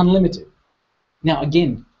sell unlimited. Now,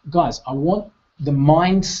 again, guys, I want the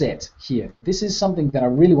mindset here. This is something that I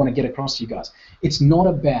really want to get across to you guys. It's not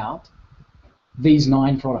about these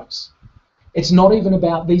 9 products. It's not even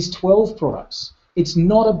about these 12 products. It's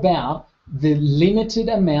not about the limited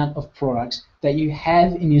amount of products that you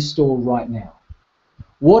have in your store right now.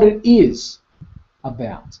 What it is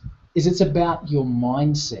about is it's about your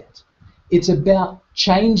mindset. It's about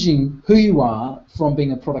changing who you are from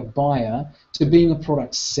being a product buyer to being a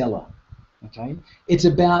product seller. Okay? It's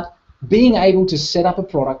about being able to set up a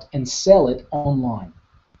product and sell it online.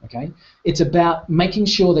 Okay? It's about making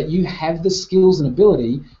sure that you have the skills and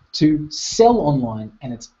ability to sell online,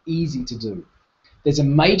 and it's easy to do. There's a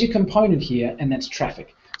major component here, and that's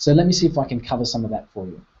traffic. So let me see if I can cover some of that for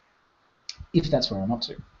you, if that's where I'm up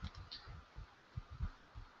to.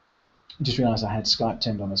 I just realized I had Skype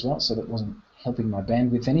turned on as well, so that wasn't helping my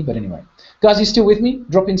bandwidth any, but anyway. Guys, you still with me?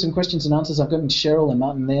 Drop in some questions and answers. I've got Cheryl and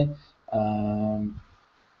Martin there.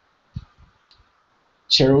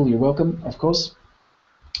 Cheryl, you're welcome, of course.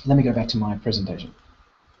 Let me go back to my presentation.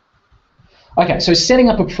 Okay, so setting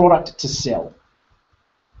up a product to sell.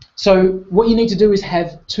 So what you need to do is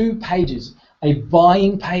have 2 pages, a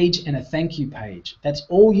buying page and a thank you page. That's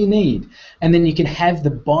all you need. And then you can have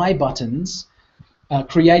the buy buttons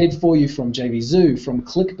created for you from JVZoo, from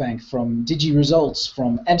ClickBank, from DigiResults,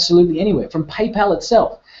 from absolutely anywhere, from PayPal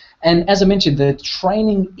itself. And as I mentioned, the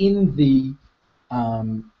training in the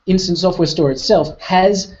Instant Software Store itself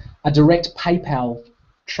has a direct PayPal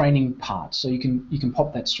training part, so you can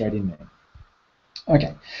pop that straight in there.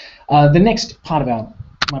 Okay, the next part of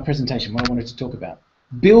my presentation, what I wanted to talk about,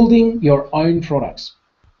 building your own products.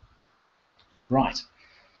 Right.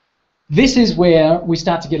 This is where we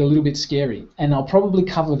start to get a little bit scary, and I'll probably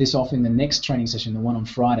cover this off in the next training session, the one on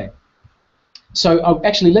Friday. So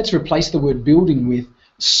actually, let's replace the word building with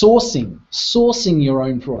sourcing your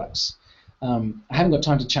own products. I haven't got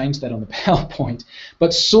time to change that on the PowerPoint, but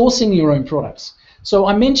sourcing your own products. So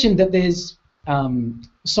I mentioned that there's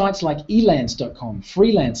sites like elance.com,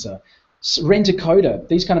 Freelancer, Rent-A-Coder,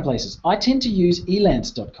 these kind of places. I tend to use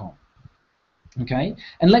elance.com. Okay,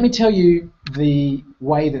 and let me tell you the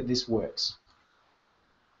way that this works.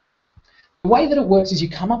 The way that it works is you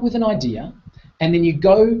come up with an idea, and then you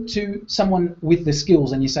go to someone with the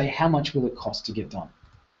skills and you say, how much will it cost to get done?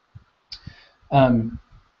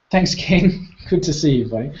 Thanks, Ken. Good to see you,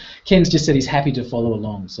 buddy. Ken's just said he's happy to follow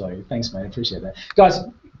along, so thanks, mate. I appreciate that. Guys,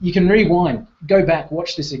 you can rewind, go back,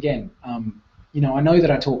 watch this again. You know, I know that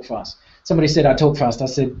I talk fast. Somebody said I talk fast. I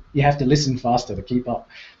said you have to listen faster to keep up.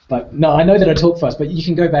 But no, I know that I talk fast, but you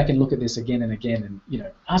can go back and look at this again and again and, you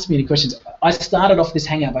know, ask me any questions. I started off this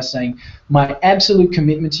hangout by saying my absolute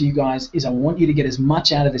commitment to you guys is I want you to get as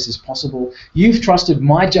much out of this as possible. You've trusted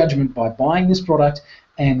my judgment by buying this product,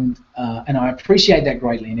 and I appreciate that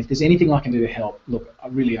greatly. And if there's anything I can do to help, look, I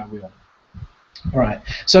will. All right,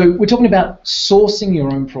 so we're talking about sourcing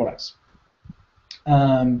your own products.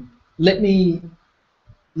 Let me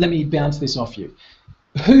bounce this off you.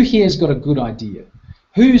 Who here has got a good idea?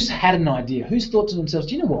 Who's had an idea? Who's thought to themselves,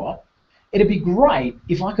 do you know what? It'd be great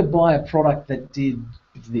if I could buy a product that did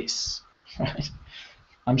this, right?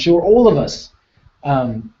 I'm sure all of us.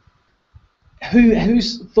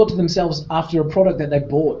 Who's thought to themselves after a product that they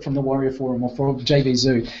bought from the Warrior Forum or from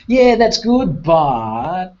JVZoo, yeah, that's good,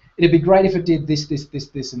 but it'd be great if it did this, this, this,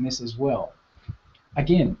 this, and this as well.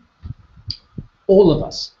 Again, all of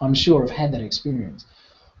us, I'm sure, have had that experience.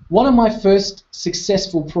 One of my first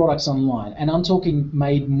successful products online, and I'm talking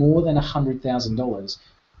made more than $100,000,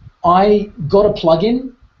 I got a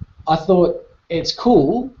plugin. I thought it's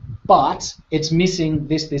cool, but it's missing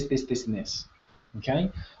this, this, this, this, and this.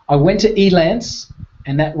 Okay? I went to Elance,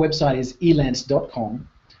 and that website is elance.com.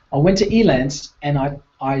 I went to Elance, and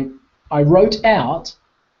I wrote out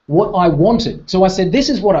what I wanted. So I said, this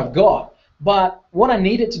is what I've got, but what I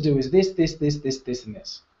needed to do is this, this, this, this, this, and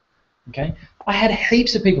this. Okay, I had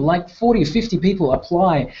heaps of people, like 40 or 50 people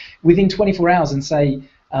apply within 24 hours and say,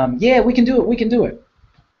 yeah, we can do it, we can do it.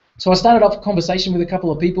 So I started off a conversation with a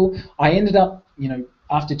couple of people. I ended up, you know,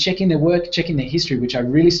 after checking their work, checking their history, which I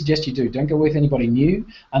really suggest you do. Don't go with anybody new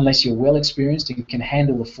unless you're well experienced and can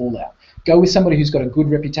handle the fallout. Go with somebody who's got a good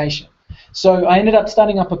reputation. So I ended up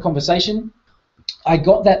starting up a conversation. I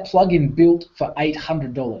got that plugin built for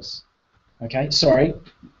 $800. Okay, sorry.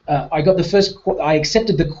 I got the first. I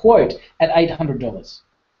accepted the quote at $800.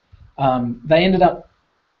 They ended up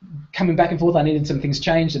coming back and forth. I needed some things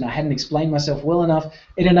changed, and I hadn't explained myself well enough.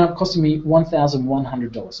 It ended up costing me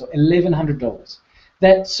 $1,100, so $1,100.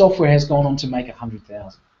 That software has gone on to make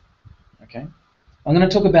 $100,000. Okay, I'm going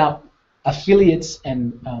to talk about affiliates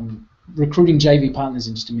and recruiting JV partners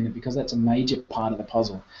in just a minute because that's a major part of the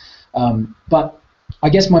puzzle. But I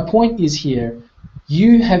guess my point is here.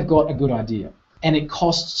 You have got a good idea, and it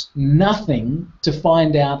costs nothing to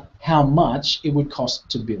find out how much it would cost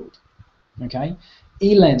to build. Okay,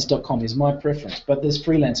 elance.com is my preference, but there's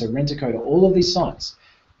Freelancer, Rent-A-Coder, all of these sites.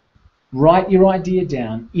 Write your idea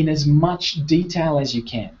down in as much detail as you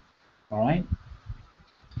can. All right.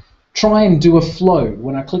 Try and do a flow.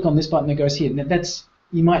 When I click on this button, it goes here. Now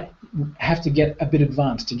you might have to get a bit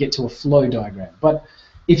advanced to get to a flow diagram, but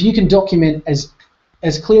if you can document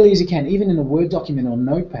as clearly as you can, even in a Word document or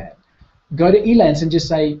Notepad, go to Elance and just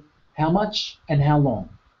say how much and how long.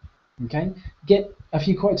 Okay? Get a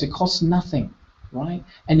few quotes. It costs nothing, right?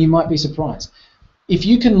 And you might be surprised. If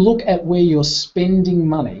you can look at where you're spending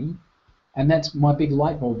money, and that's my big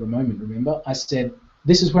light bulb at the moment, remember? I said,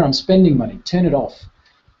 this is where I'm spending money. Turn it off.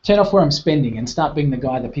 Turn off where I'm spending and start being the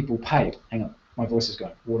guy that people pay. Hang on, my voice is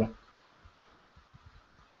going. Water.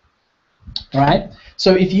 All right.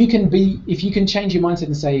 So if you can change your mindset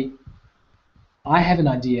and say, I have an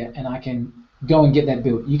idea and I can go and get that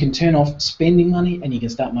built. You can turn off spending money and you can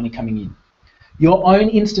start money coming in. Your own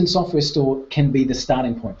instant software store can be the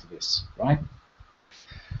starting point for this, right?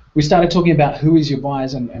 We started talking about who is your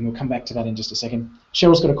buyers, and we'll come back to that in just a second.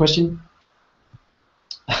 Cheryl's got a question.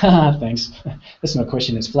 Thanks. That's not a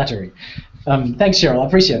question, it's flattery. Thanks, Cheryl. I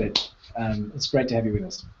appreciate it. It's great to have you with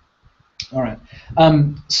us. All right.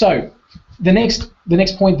 So the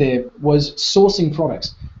next point there was sourcing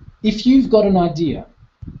products. If you've got an idea,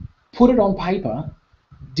 put it on paper,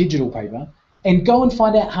 digital paper, and go and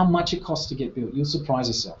find out how much it costs to get built. You'll surprise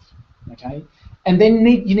yourself. Okay. And then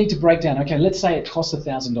you need to break down, okay, let's say it costs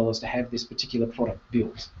 $1,000 to have this particular product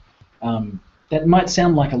built. That might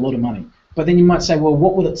sound like a lot of money, but then you might say, well,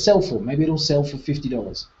 what will it sell for? Maybe it'll sell for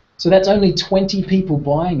 $50. So that's only 20 people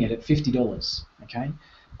buying it at $50, okay?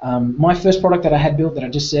 My first product that I had built that I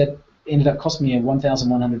just said ended up costing me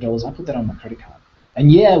 $1,100. I put that on my credit card.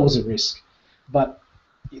 And yeah, it was a risk, but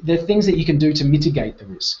there are things that you can do to mitigate the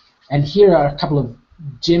risk. And here are a couple of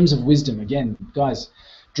gems of wisdom. Again, guys,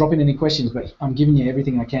 drop in any questions, but I'm giving you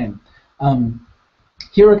everything I can.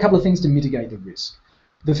 Here are a couple of things to mitigate the risk.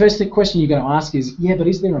 The first question you're going to ask is, yeah, but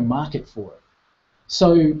is there a market for it?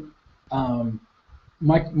 So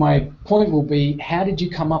my point will be, how did you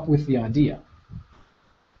come up with the idea?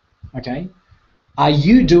 Okay? Are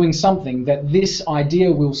you doing something that this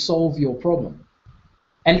idea will solve your problem?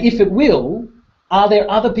 And if it will, are there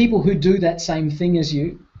other people who do that same thing as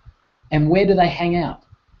you? And where do they hang out?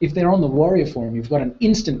 If they're on the Warrior Forum, you've got an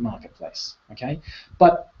instant marketplace, okay?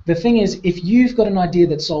 But the thing is, if you've got an idea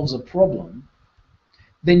that solves a problem,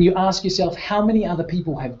 then you ask yourself, how many other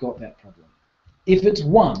people have got that problem? If it's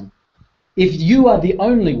one, if you are the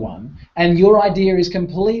only one, and your idea is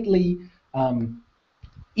completely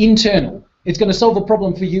internal, it's going to solve a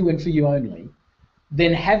problem for you and for you only,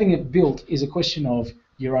 then having it built is a question of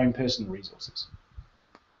your own personal resources,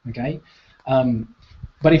 okay?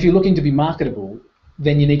 But if you're looking to be marketable,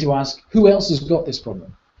 then you need to ask, who else has got this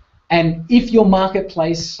problem? And if your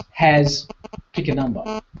marketplace has, pick a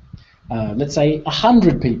number, let's say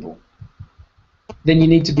 100 people, then you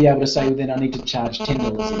need to be able to say, well, then I need to charge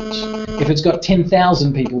 $10 each. If it's got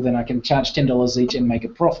 10,000 people, then I can charge $10 each and make a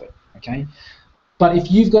profit, okay? But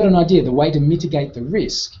if you've got an idea, the way to mitigate the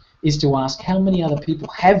risk is to ask how many other people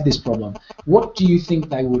have this problem. What do you think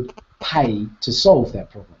they would pay to solve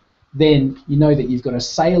that problem? Then you know that you've got a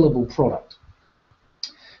saleable product.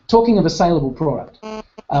 Talking of a saleable product,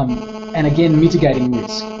 and again, mitigating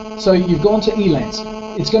risk. So you've gone to Elance.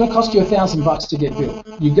 It's going to cost you $1,000 to get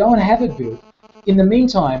built. You go and have it built. In the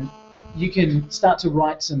meantime, you can start to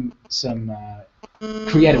write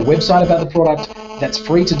create a website about the product. That's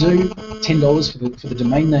free to do, $10 for the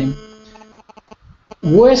domain name.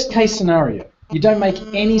 Worst case scenario, you don't make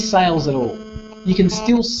any sales at all. You can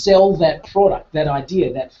still sell that product, that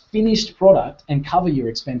idea, that finished product, and cover your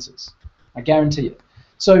expenses. I guarantee it.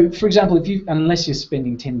 So, for example, unless you're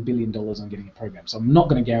spending $10 billion on getting a program, so I'm not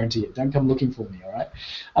going to guarantee it. Don't come looking for me, all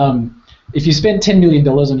right? If you spend $10 million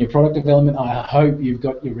on your product development, I hope you've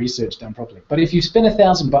got your research done properly. But if you spend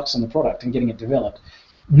 $1,000 on the product and getting it developed,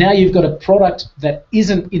 now you've got a product that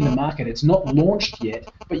isn't in the market. It's not launched yet,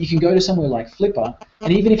 but you can go to somewhere like Flippa,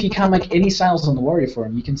 and even if you can't make any sales on the Warrior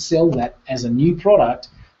Forum, you can sell that as a new product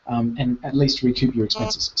and at least recoup your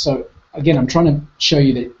expenses. So again, I'm trying to show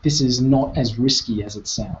you that this is not as risky as it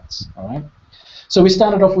sounds, all right? So we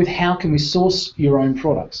started off with how can we source your own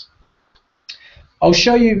products.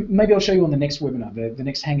 Maybe I'll show you on the next webinar, the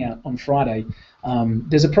next Hangout on Friday.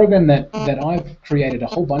 There's a program that I've created a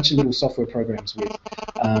whole bunch of little software programs with,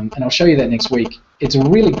 and I'll show you that next week. It's a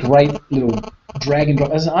really great little drag and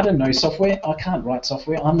drop. I don't know software. I can't write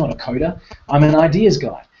software. I'm not a coder. I'm an ideas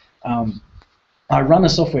guy. I run a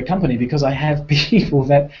software company because I have people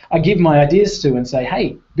that I give my ideas to and say,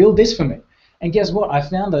 hey, build this for me. And guess what? I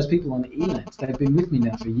found those people on Elance. They've been with me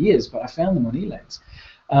now for years, but I found them on Elance.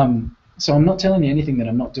 So I'm not telling you anything that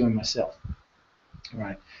I'm not doing myself.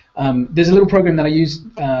 Right. There's a little program that I use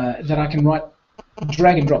that I can write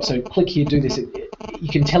drag and drop. So click here, do this. You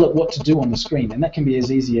can tell it what to do on the screen, and that can be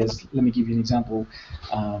as easy as, let me give you an example,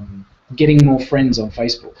 getting more friends on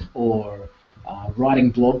Facebook, or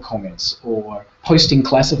writing blog comments, or posting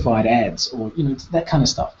classified ads, or that kind of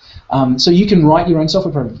stuff. So you can write your own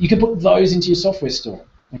software program. You can put those into your software store.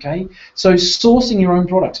 Okay, so sourcing your own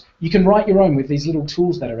product. You can write your own with these little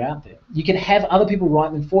tools that are out there. You can have other people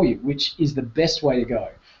write them for you, which is the best way to go.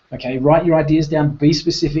 Okay, write your ideas down, be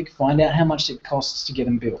specific, find out how much it costs to get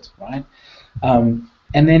them built, right? And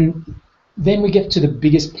then we get to the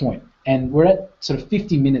biggest point, and we're at sort of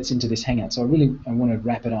 50 minutes into this Hangout, so I want to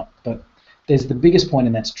wrap it up, but there's the biggest point,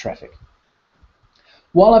 and that's traffic.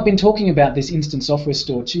 While I've been talking about this instant software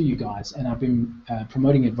store to you guys, and I've been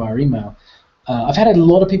promoting it via email, I've had a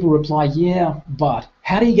lot of people reply, yeah, but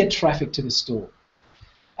how do you get traffic to the store?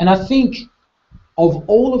 And I think of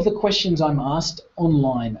all of the questions I'm asked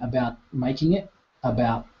online about making it,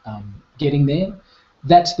 about getting there,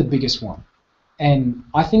 that's the biggest one. And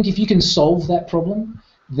I think if you can solve that problem,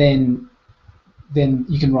 then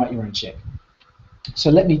you can write your own check.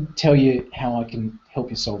 So let me tell you how I can help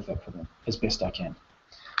you solve that problem as best I can.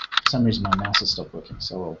 For some reason my mouse has stopped working,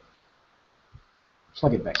 so I'll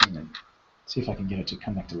plug it back in and see if I can get it to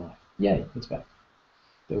come back to life. Yay, it's back.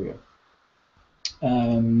 There we go.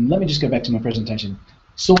 Let me just go back to my presentation.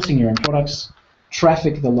 Sourcing your own products.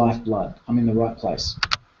 Traffic the lifeblood. I'm in the right place.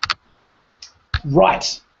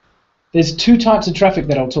 Right. There's two types of traffic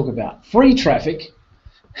that I'll talk about. Free traffic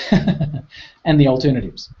and the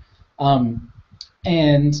alternatives.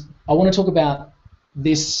 And I want to talk about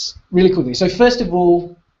this really quickly. So first of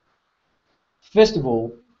all,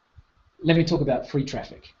 let me talk about free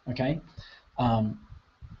traffic, okay? And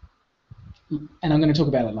I'm going to talk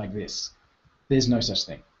about it like this. There's no such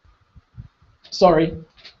thing. Sorry,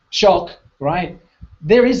 shock, right?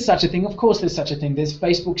 There is such a thing. Of course there's such a thing. There's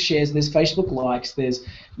Facebook shares, there's Facebook likes, there's,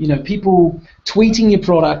 you know, people tweeting your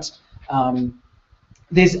product.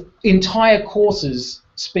 There's entire courses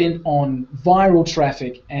spent on viral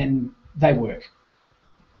traffic, and they work.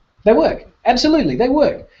 They work. Absolutely, they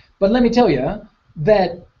work. But let me tell you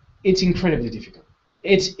that it's incredibly difficult.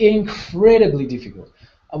 It's incredibly difficult.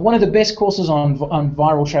 One of the best courses on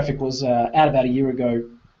viral traffic was out about a year ago.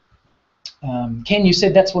 Ken, you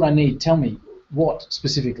said that's what I need. Tell me, what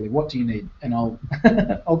specifically? What do you need? And I'll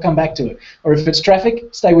I'll come back to it. Or if it's traffic,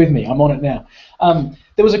 stay with me. I'm on it now.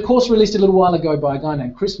 There was a course released a little while ago by a guy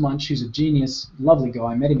named Chris Munch, who's a genius, lovely guy.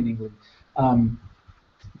 I met him in England,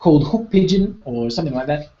 called Hook Pigeon or something like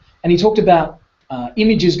that. And he talked about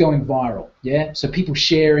images going viral, yeah? So people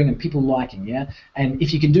sharing and people liking, yeah? And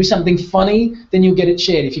if you can do something funny, then you'll get it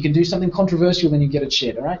shared. If you can do something controversial, then you get it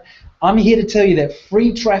shared, all right? I'm here to tell you that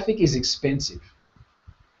free traffic is expensive.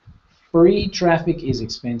 Free traffic is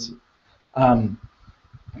expensive.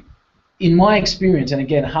 In my experience, and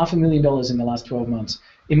again, $500,000 in the last 12 months,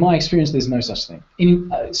 in my experience, there's no such thing.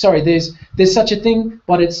 Sorry, there's such a thing,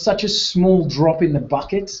 but it's such a small drop in the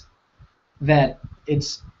bucket that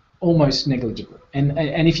it's almost negligible.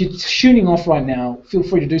 And if you're tuning off right now, feel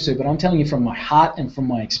free to do so. But I'm telling you from my heart and from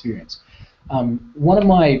my experience. One of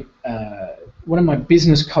my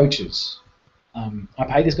business coaches, I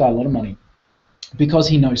pay this guy a lot of money because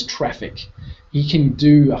he knows traffic. He can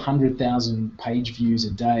do 100,000 page views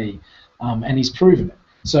a day, and he's proven it.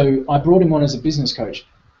 So I brought him on as a business coach.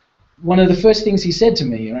 One of the first things he said to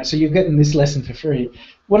me, right, so you're getting this lesson for free.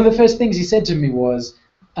 One of the first things he said to me was,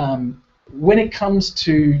 when it comes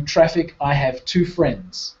to traffic, I have two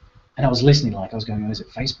friends. And I was listening like I was going, oh, is it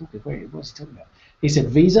Facebook? What's he talking about? He said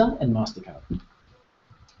Visa and MasterCard.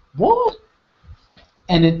 What?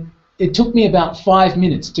 And it took me about 5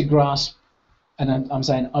 minutes to grasp, and I'm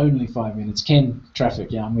saying only 5 minutes. Ken, traffic,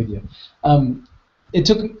 yeah, I'm with you. It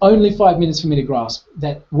took only 5 minutes for me to grasp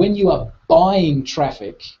that when you are buying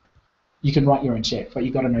traffic, you can write your own check, but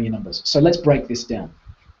you've got to know your numbers. So let's break this down.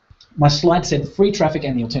 My slide said free traffic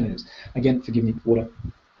and the alternatives. Again, forgive me, water.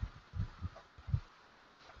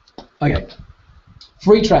 Okay,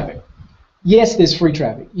 free traffic. Yes, there's free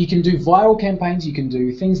traffic. You can do viral campaigns. You can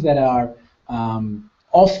do things that are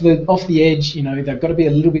off the edge. You know, they've got to be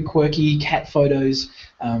a little bit quirky, cat photos,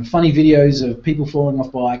 funny videos of people falling off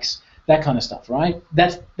bikes, that kind of stuff, right?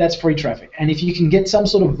 That's free traffic. And if you can get some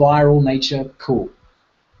sort of viral nature, cool.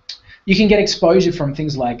 You can get exposure from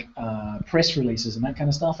things like press releases and that kind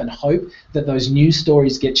of stuff and hope that those news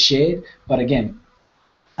stories get shared. But again,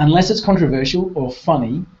 unless it's controversial or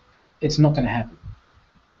funny, it's not going to happen.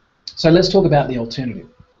 So let's talk about the alternative.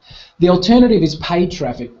 The alternative is paid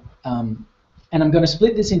traffic, and I'm going to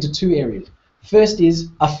split this into two areas. First is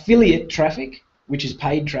affiliate traffic, which is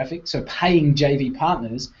paid traffic, so paying JV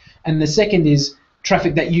partners, and the second is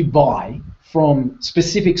traffic that you buy from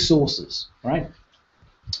specific sources, right?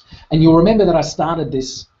 And you'll remember that I started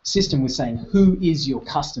this system with saying, who is your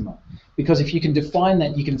customer? Because if you can define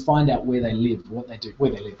that, you can find out where they live, what they do, where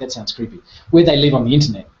they live. That sounds creepy. Where they live on the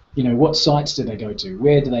internet. You know, what sites do they go to?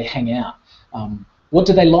 Where do they hang out? What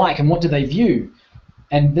do they like and what do they view?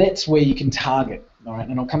 And that's where you can target, all right?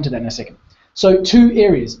 And I'll come to that in a second. So two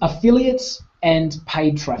areas, affiliates and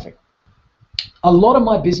paid traffic. A lot of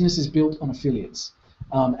my business is built on affiliates.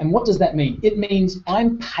 And what does that mean? It means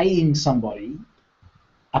I'm paying somebody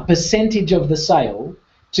a percentage of the sale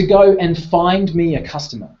to go and find me a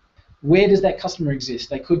customer. Where does that customer exist?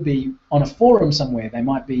 They could be on a forum somewhere. They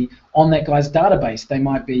might be on that guy's database. They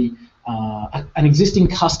might be an existing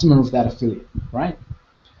customer of that affiliate, right?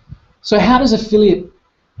 So how do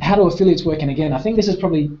affiliates work? And again, I think this is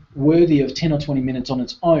probably worthy of 10 or 20 minutes on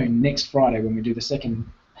its own next Friday when we do the second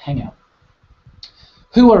hangout.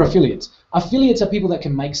 Who are affiliates? Affiliates are people that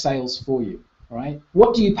can make sales for you, right?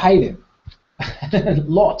 What do you pay them?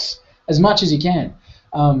 Lots, as much as you can.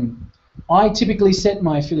 I typically set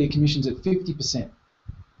my affiliate commissions at 50%,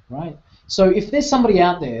 right? So if there's somebody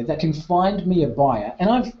out there that can find me a buyer, and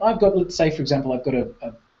I've got, let's say for example, I've got a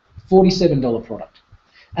 $47 product,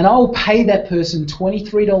 and I'll pay that person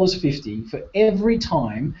 $23.50 for every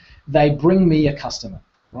time they bring me a customer,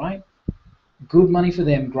 right? Good money for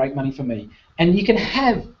them, great money for me. and you can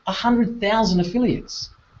have 100,000 affiliates.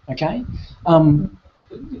 Okay.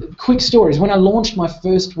 Quick stories. When I launched my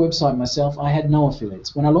first website myself, I had no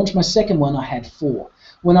affiliates. When I launched my second one, I had 4.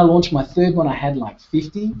 When I launched my third one, I had like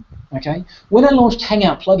 50. Okay. When I launched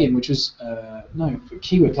Hangout plugin, which was no,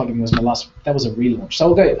 Keyword plugin was my last. That was a relaunch. So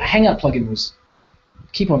I'll go. Hangout plugin was.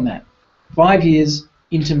 Keep on that. 5 years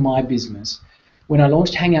into my business, when I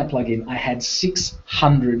launched Hangout plugin, I had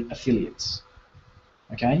 600 affiliates.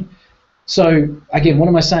 Okay. So again, what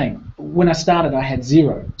am I saying? When I started, I had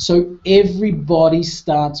 0. So everybody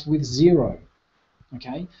starts with 0,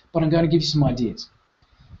 okay? But I'm going to give you some ideas.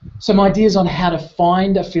 Some ideas on how to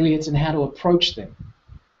find affiliates and how to approach them.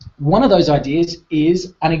 One of those ideas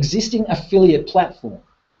is an existing affiliate platform,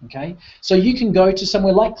 okay? So you can go to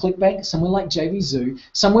somewhere like ClickBank, somewhere like JVZoo,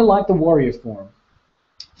 somewhere like the Warrior Forum.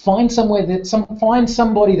 Find somebody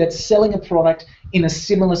that's selling a product in a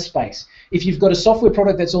similar space. If you've got a software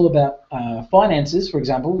product that's all about finances, for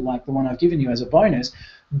example, like the one I've given you as a bonus,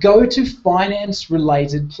 go to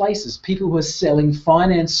finance-related places, people who are selling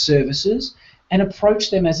finance services, and approach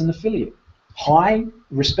them as an affiliate. Hi,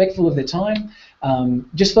 respectful of their time.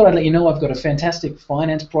 Just thought I'd let you know I've got a fantastic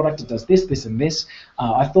finance product that does this, this, and this.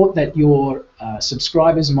 I thought that your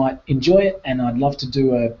subscribers might enjoy it, and I'd love to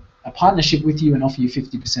do a partnership with you and offer you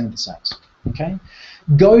 50% of the sales. Okay?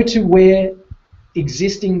 Go to where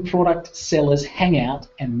existing product sellers hang out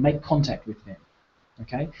and make contact with them.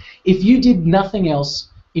 Okay? If you did nothing else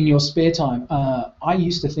in your spare time, I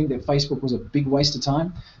used to think that Facebook was a big waste of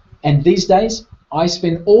time, and these days I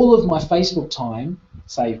spend all of my Facebook time,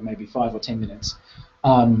 save maybe 5 or 10 minutes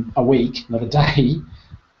a week, not a day,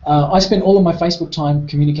 I spend all of my Facebook time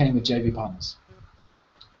communicating with JV partners.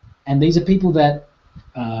 And these are people that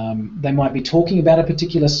they might be talking about a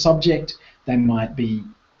particular subject. They might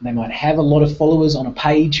have a lot of followers on a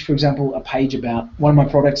page. For example, a page about one of my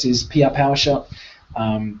products is PR PowerShot,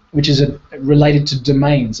 which is related to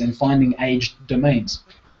domains and finding aged domains.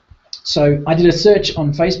 So I did a search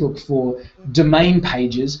on Facebook for domain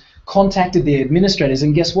pages, contacted the administrators,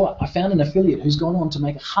 and guess what? I found an affiliate who's gone on to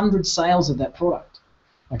make 100 sales of that product.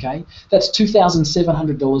 Okay, that's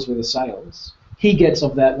 $2,700 worth of sales. He gets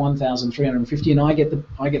of that 1,350, and I get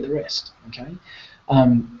the rest. Okay,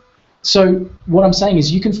 so what I'm saying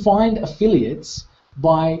is you can find affiliates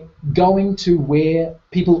by going to where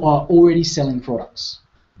people are already selling products.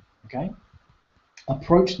 Okay,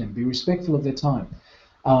 approach them. Be respectful of their time.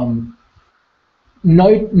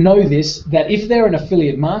 Know this, that if they're an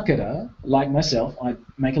affiliate marketer like myself, I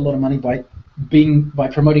make a lot of money by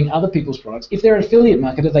promoting other people's products. If they're an affiliate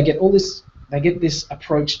marketer, they get this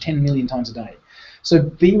approach 10 million times a day. So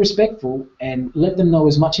be respectful and let them know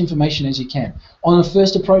as much information as you can. On a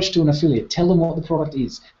first approach to an affiliate, tell them what the product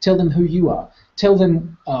is. Tell them who you are. Tell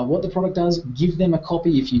them what the product does. Give them a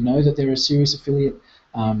copy if you know that they're a serious affiliate.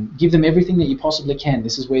 Give them everything that you possibly can.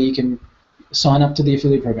 This is where you can sign up to the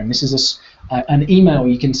affiliate program. This is an email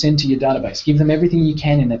you can send to your database. Give them everything you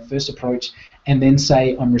can in that first approach, and then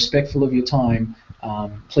say, I'm respectful of your time.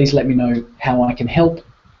 Please let me know how I can help,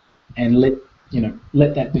 and let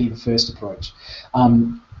that be the first approach.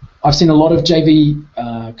 I've seen a lot of JV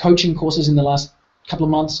coaching courses in the last couple of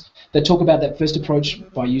months that talk about that first approach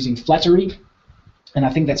by using flattery, and I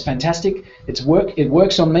think that's fantastic. It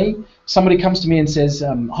works on me. Somebody comes to me and says,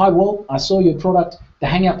 hi Walt, I saw your product, the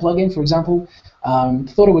Hangout plugin, for example,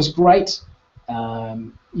 thought it was great.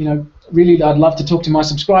 Really I'd love to talk to my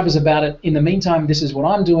subscribers about it. In the meantime, this is what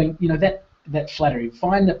I'm doing. That flattery.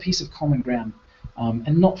 Find a piece of common ground.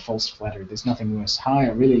 And not false flattery. There's nothing worse. Hi, I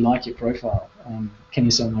really like your profile. Can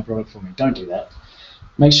you sell my product for me? Don't do that.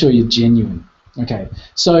 Make sure you're genuine. Okay,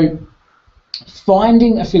 so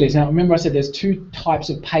finding affiliates. Now remember I said there's 2 types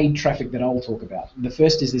of paid traffic that I'll talk about. The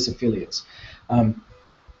first is this affiliates.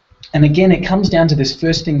 And again, it comes down to this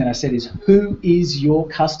first thing that I said is, who is your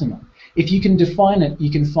customer? If you can define it,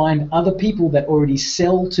 you can find other people that already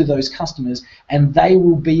sell to those customers, and they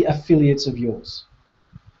will be affiliates of yours.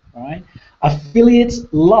 All right? Affiliates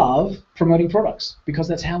love promoting products because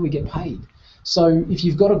that's how we get paid. So if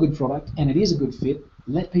you've got a good product and it is a good fit,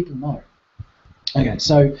 let people know. Okay,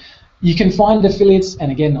 so you can find affiliates,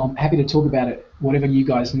 and again, I'm happy to talk about it, whatever you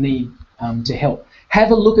guys need to help.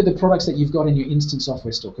 Have a look at the products that you've got in your instant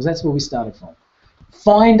software store, because that's where we started from.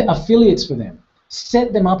 Find affiliates for them.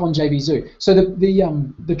 Set them up on JVZoo. So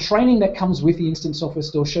the training that comes with the instant software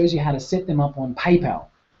store shows you how to set them up on PayPal.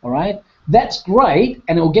 All right? That's great,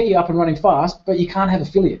 and it will get you up and running fast, but you can't have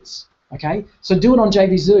affiliates. Okay? So do it on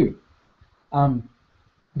JVZoo,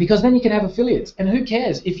 because then you can have affiliates. And who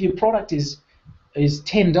cares if your product is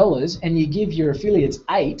 $10 and you give your affiliates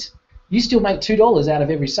 $8? You still make $2 out of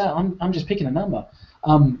every sale. I'm just picking a number.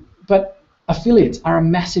 But Affiliates are a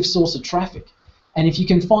massive source of traffic. And if you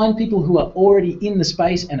can find people who are already in the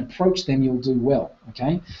space and approach them, you'll do well,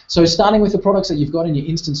 okay? So starting with the products that you've got in your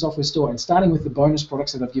instant software store and starting with the bonus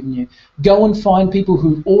products that I've given you, go and find people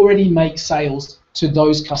who already make sales to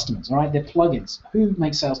those customers, all right? They're plugins. Who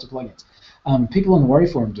makes sales to plugins? People on the Warrior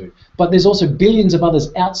Forum do. But there's also billions of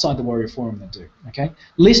others outside the Warrior Forum that do, okay?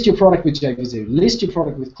 List your product with JVZoo, list your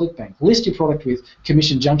product with ClickBank, list your product with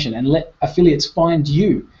Commission Junction, and let affiliates find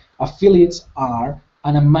you. Affiliates are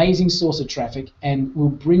an amazing source of traffic and will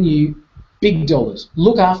bring you big dollars.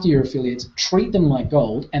 Look after your affiliates, treat them like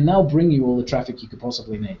gold, and they'll bring you all the traffic you could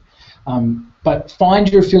possibly need. But find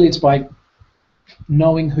your affiliates by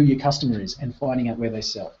knowing who your customer is and finding out where they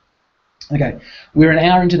sell. Okay, we're an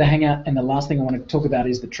hour into the Hangout, and the last thing I want to talk about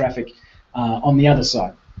is the traffic on the other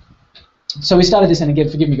side. So we started this, and again,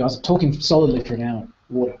 forgive me guys, I'm talking solidly for an hour.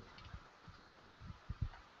 Water.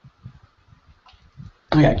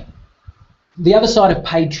 Okay. The other side of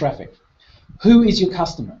paid traffic. Who is your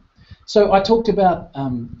customer? So I talked about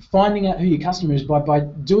finding out who your customer is by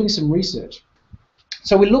doing some research.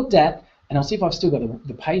 So we looked at, and I'll see if I've still got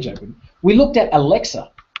the page open, we looked at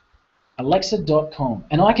Alexa, alexa.com,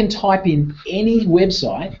 and I can type in any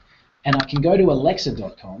website, and I can go to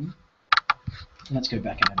alexa.com, let's go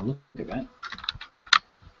back and have a look at that.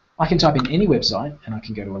 I can type in any website, and I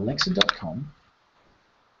can go to alexa.com,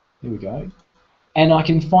 here we go, and I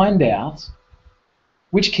can find out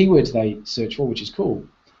which keywords they search for, which is cool.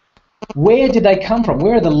 Where did they come from?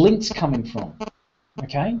 Where are the links coming from?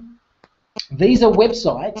 Okay? These are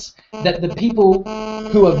websites that the people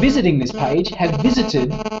who are visiting this page have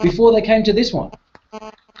visited before they came to this one.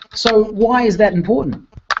 So why is that important?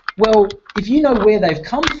 Well, if you know where they've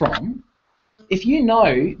come from, if you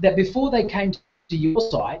know that before they came to your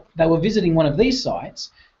site, they were visiting one of these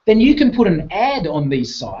sites, then you can put an ad on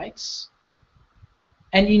these sites,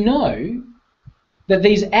 and you know that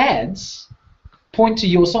these ads point to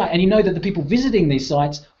your site, and you know that the people visiting these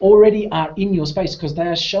sites already are in your space because they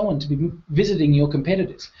are shown to be visiting your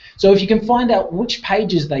competitors. So if you can find out which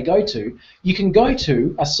pages they go to, you can go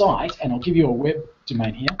to a site, and I'll give you a web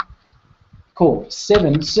domain here, called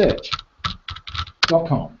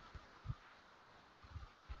 7search.com.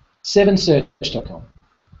 7search.com.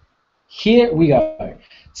 Here we go.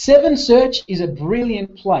 7search is a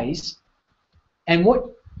brilliant place, and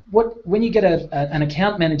when you get an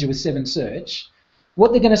account manager with 7search,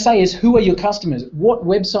 what they're going to say is, who are your customers? What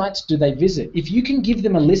websites do they visit? If you can give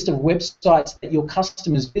them a list of websites that your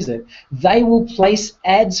customers visit, they will place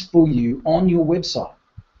ads for you on your website,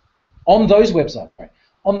 on those websites, right?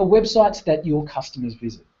 On the websites that your customers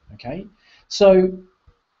visit, okay? So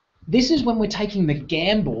this is when we're taking the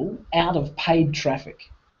gamble out of paid traffic.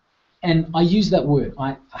 And I use that word.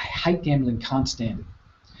 I hate gambling, can't stand it.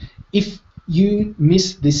 If you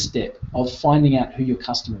miss this step of finding out who your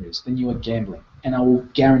customer is, then you are gambling. And I will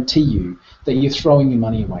guarantee you that you're throwing your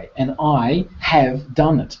money away. And I have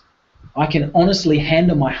done it. I can honestly, hand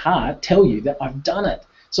on my heart, tell you that I've done it.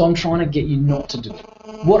 So I'm trying to get you not to do it.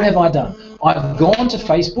 What have I done? I've gone to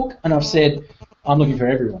Facebook and I've said, I'm looking for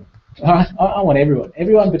everyone. All right? I want everyone.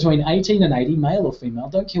 Everyone between 18 and 80, male or female,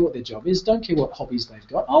 don't care what their job is, don't care what hobbies they've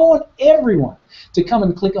got. I want everyone to come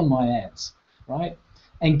and click on my ads, right?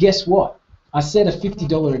 And guess what? I set a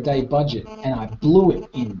 $50 a day budget and I blew it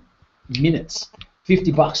in minutes.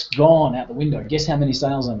 $50 gone out the window. Guess how many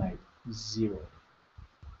sales I made? Zero.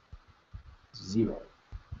 Zero.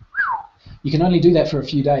 You can only do that for a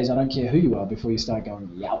few days. I don't care who you are before you start going,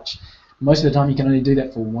 youch. Most of the time you can only do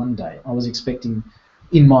that for one day. I was expecting,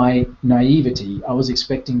 in my naivety, I was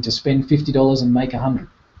expecting to spend $50 and make 100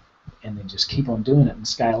 and then just keep on doing it and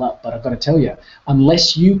scale up. But I've got to tell you,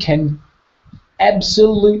 unless you can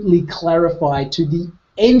absolutely clarify to the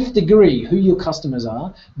nth degree who your customers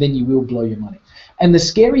are, then you will blow your money. And the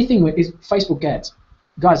scary thing is Facebook ads.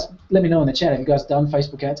 Guys, let me know in the chat, have you guys done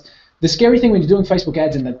Facebook ads? The scary thing when you're doing Facebook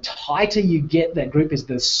ads, and the tighter you get that group, is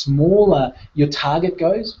the smaller your target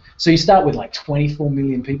goes. So you start with like 24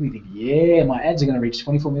 million people. You think, yeah, my ads are going to reach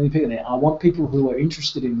 24 million people. I want people who are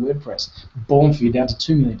interested in WordPress. Boom, for you down to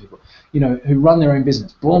 2 million people. You know, who run their own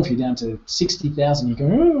business. Boom, for you down to 60,000. You go,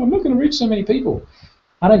 oh, I'm not going to reach so many people.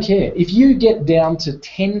 I don't care. If you get down to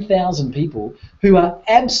 10,000 people who are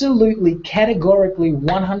absolutely, categorically,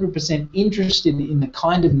 100% interested in the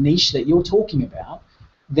kind of niche that you're talking about,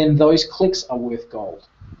 then those clicks are worth gold,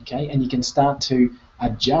 okay? And you can start to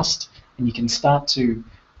adjust, and you can start to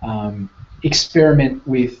experiment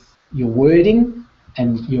with your wording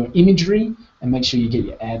and your imagery, and make sure you get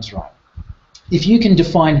your ads right. If you can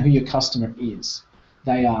define who your customer is,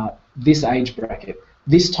 they are this age bracket,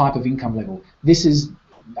 this type of income level, this is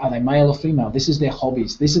Are they male or female? This is their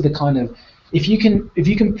hobbies. This is the kind of, if you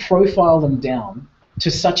can profile them down to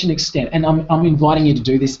such an extent, and I'm inviting you to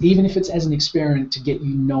do this, even if it's as an experiment to get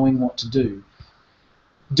you knowing what to do.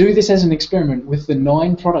 Do this as an experiment with the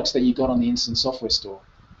 9 products that you got on the Instant Software Store.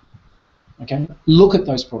 Okay? Look at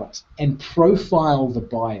those products and profile the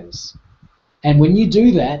buyers. And when you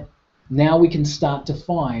do that, now we can start to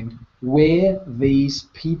find where these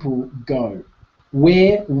people go,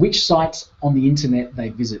 which sites on the internet they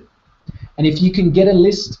visit. And if you can get a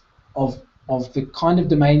list of the kind of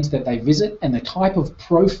domains that they visit and the type of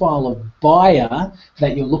profile of buyer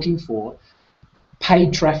that you're looking for,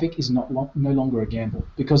 paid traffic is no longer a gamble.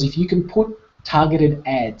 Because if you can put targeted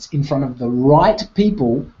ads in front of the right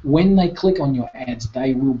people, when they click on your ads,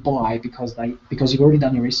 they will buy because you've already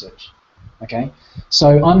done your research. Okay,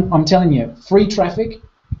 so I'm telling you, free traffic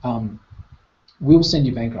will send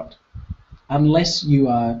you bankrupt unless you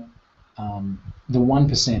are the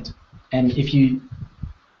 1%. And if you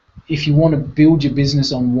want to build your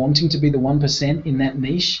business on wanting to be the 1% in that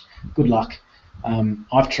niche, good luck.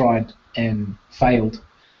 I've tried and failed.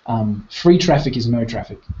 Free traffic is no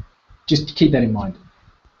traffic. Just keep that in mind.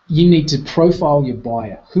 You need to profile your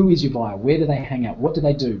buyer. Who is your buyer? Where do they hang out? What do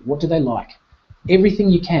they do? What do they like? Everything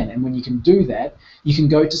you can. And when you can do that, you can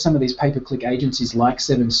go to some of these pay-per-click agencies like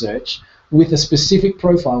 7Search with a specific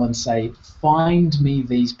profile and say, find me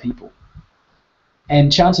these people.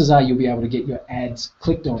 And chances are you'll be able to get your ads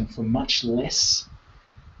clicked on for much less,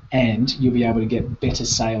 and you'll be able to get better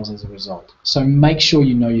sales as a result. So make sure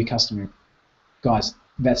you know your customer. Guys,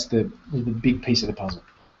 that's the big piece of the puzzle.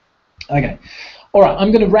 Okay. All right,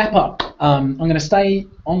 I'm going to wrap up. I'm going to stay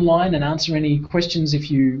online and answer any questions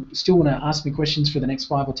if you still want to ask me questions for the next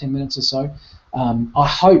 5 or 10 minutes or so. I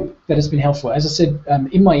hope that it's been helpful. As I said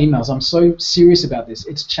in my emails, I'm so serious about this.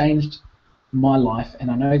 It's changed my life,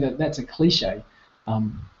 and I know that that's a cliche,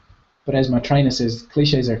 but as my trainer says,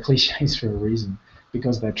 cliches are cliches for a reason,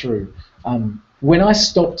 because they're true. When I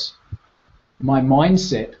stopped my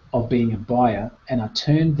mindset of being a buyer and I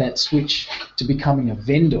turned that switch to becoming a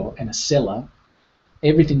vendor and a seller,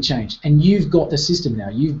 everything changed. And you've got the system now.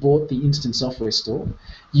 You've bought the Instant Software Store.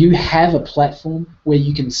 You have a platform where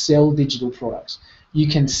you can sell digital products. You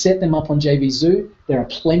can set them up on JVZoo. There are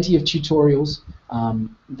plenty of tutorials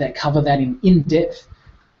that cover that in depth.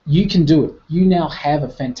 You can do it. You now have a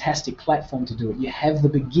fantastic platform to do it. You have the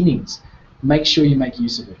beginnings. Make sure you make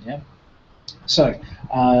use of it. Yeah. So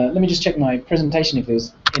let me just check my presentation if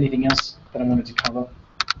there's anything else that I wanted to cover.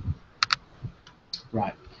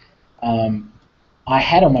 Right. I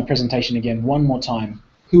had on my presentation again one more time,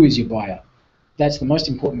 who is your buyer? That's the most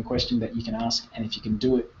important question that you can ask, and if you can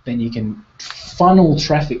do it, then you can funnel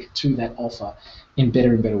traffic to that offer in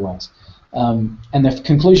better and better ways. And the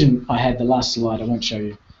conclusion I had, the last slide, I won't show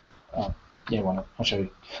you. Yeah, why not? I'll show you.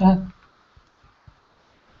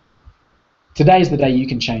 Today is the day you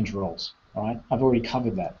can change roles. All right, I've already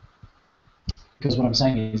covered that. Because what I'm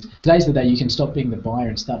saying is, today's the day you can stop being the buyer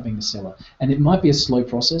and start being the seller. And it might be a slow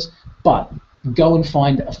process, but go and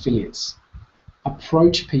find affiliates.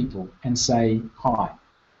 Approach people and say, hi,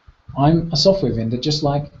 I'm a software vendor just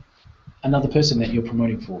like another person that you're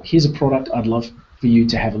promoting for. Here's a product, I'd love for you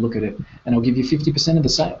to have a look at it, and I'll give you 50% of the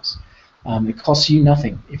sales. It costs you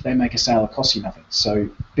nothing. If they make a sale, it costs you nothing. So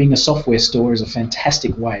being a software store is a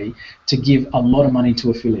fantastic way to give a lot of money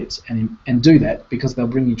to affiliates, and do that because they'll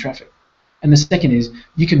bring you traffic. And the second is,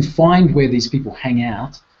 you can find where these people hang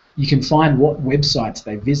out, you can find what websites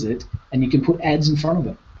they visit, and you can put ads in front of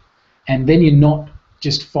them. And then you're not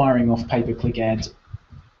just firing off pay-per-click ads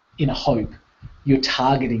in a hope. You're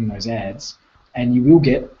targeting those ads, and you will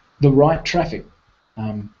get the right traffic.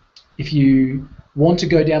 If you want to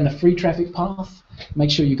go down the free traffic path, make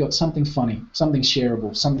sure you've got something funny, something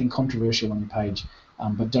shareable, something controversial on your page,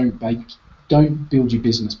 but don't build your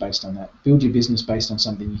business based on that. Build your business based on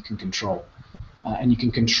something you can control. And you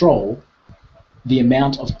can control the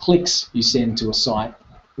amount of clicks you send to a site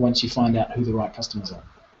once you find out who the right customers are.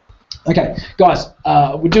 Okay, guys,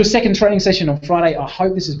 we'll do a second training session on Friday. I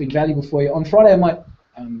hope this has been valuable for you. On Friday, I might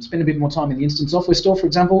spend a bit more time in the Instant Software Store, for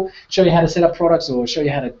example, show you how to set up products or show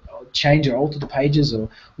you how to change or alter the pages or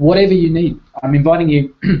whatever you need. I'm inviting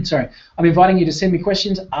you, I'm inviting you to send me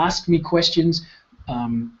questions, ask me questions.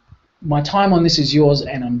 My time on this is yours,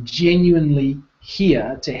 and I'm genuinely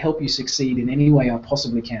here to help you succeed in any way I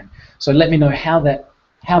possibly can. So let me know how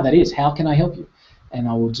that is. How can I help you? And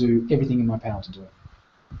I will do everything in my power to do it.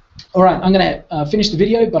 All right, I'm going to finish the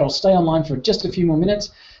video, but I'll stay online for just a few more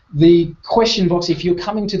minutes. The question box, if you're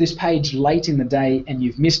coming to this page late in the day and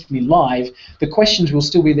you've missed me live, the questions will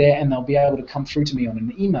still be there and they'll be able to come through to me on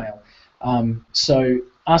an email. So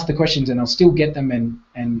ask the questions and I'll still get them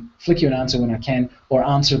and flick you an answer when I can, or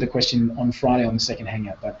answer the question on Friday on the second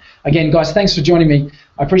Hangout. But again, guys, thanks for joining me.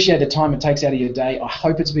 I appreciate the time it takes out of your day. I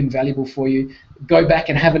hope it's been valuable for you. Go back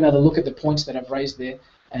and have another look at the points that I've raised there,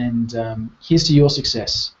 and here's to your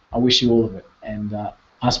success. I wish you all of it, and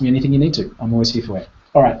ask me anything you need to. I'm always here for you.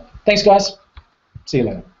 All right, thanks, guys. See you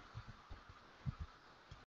later.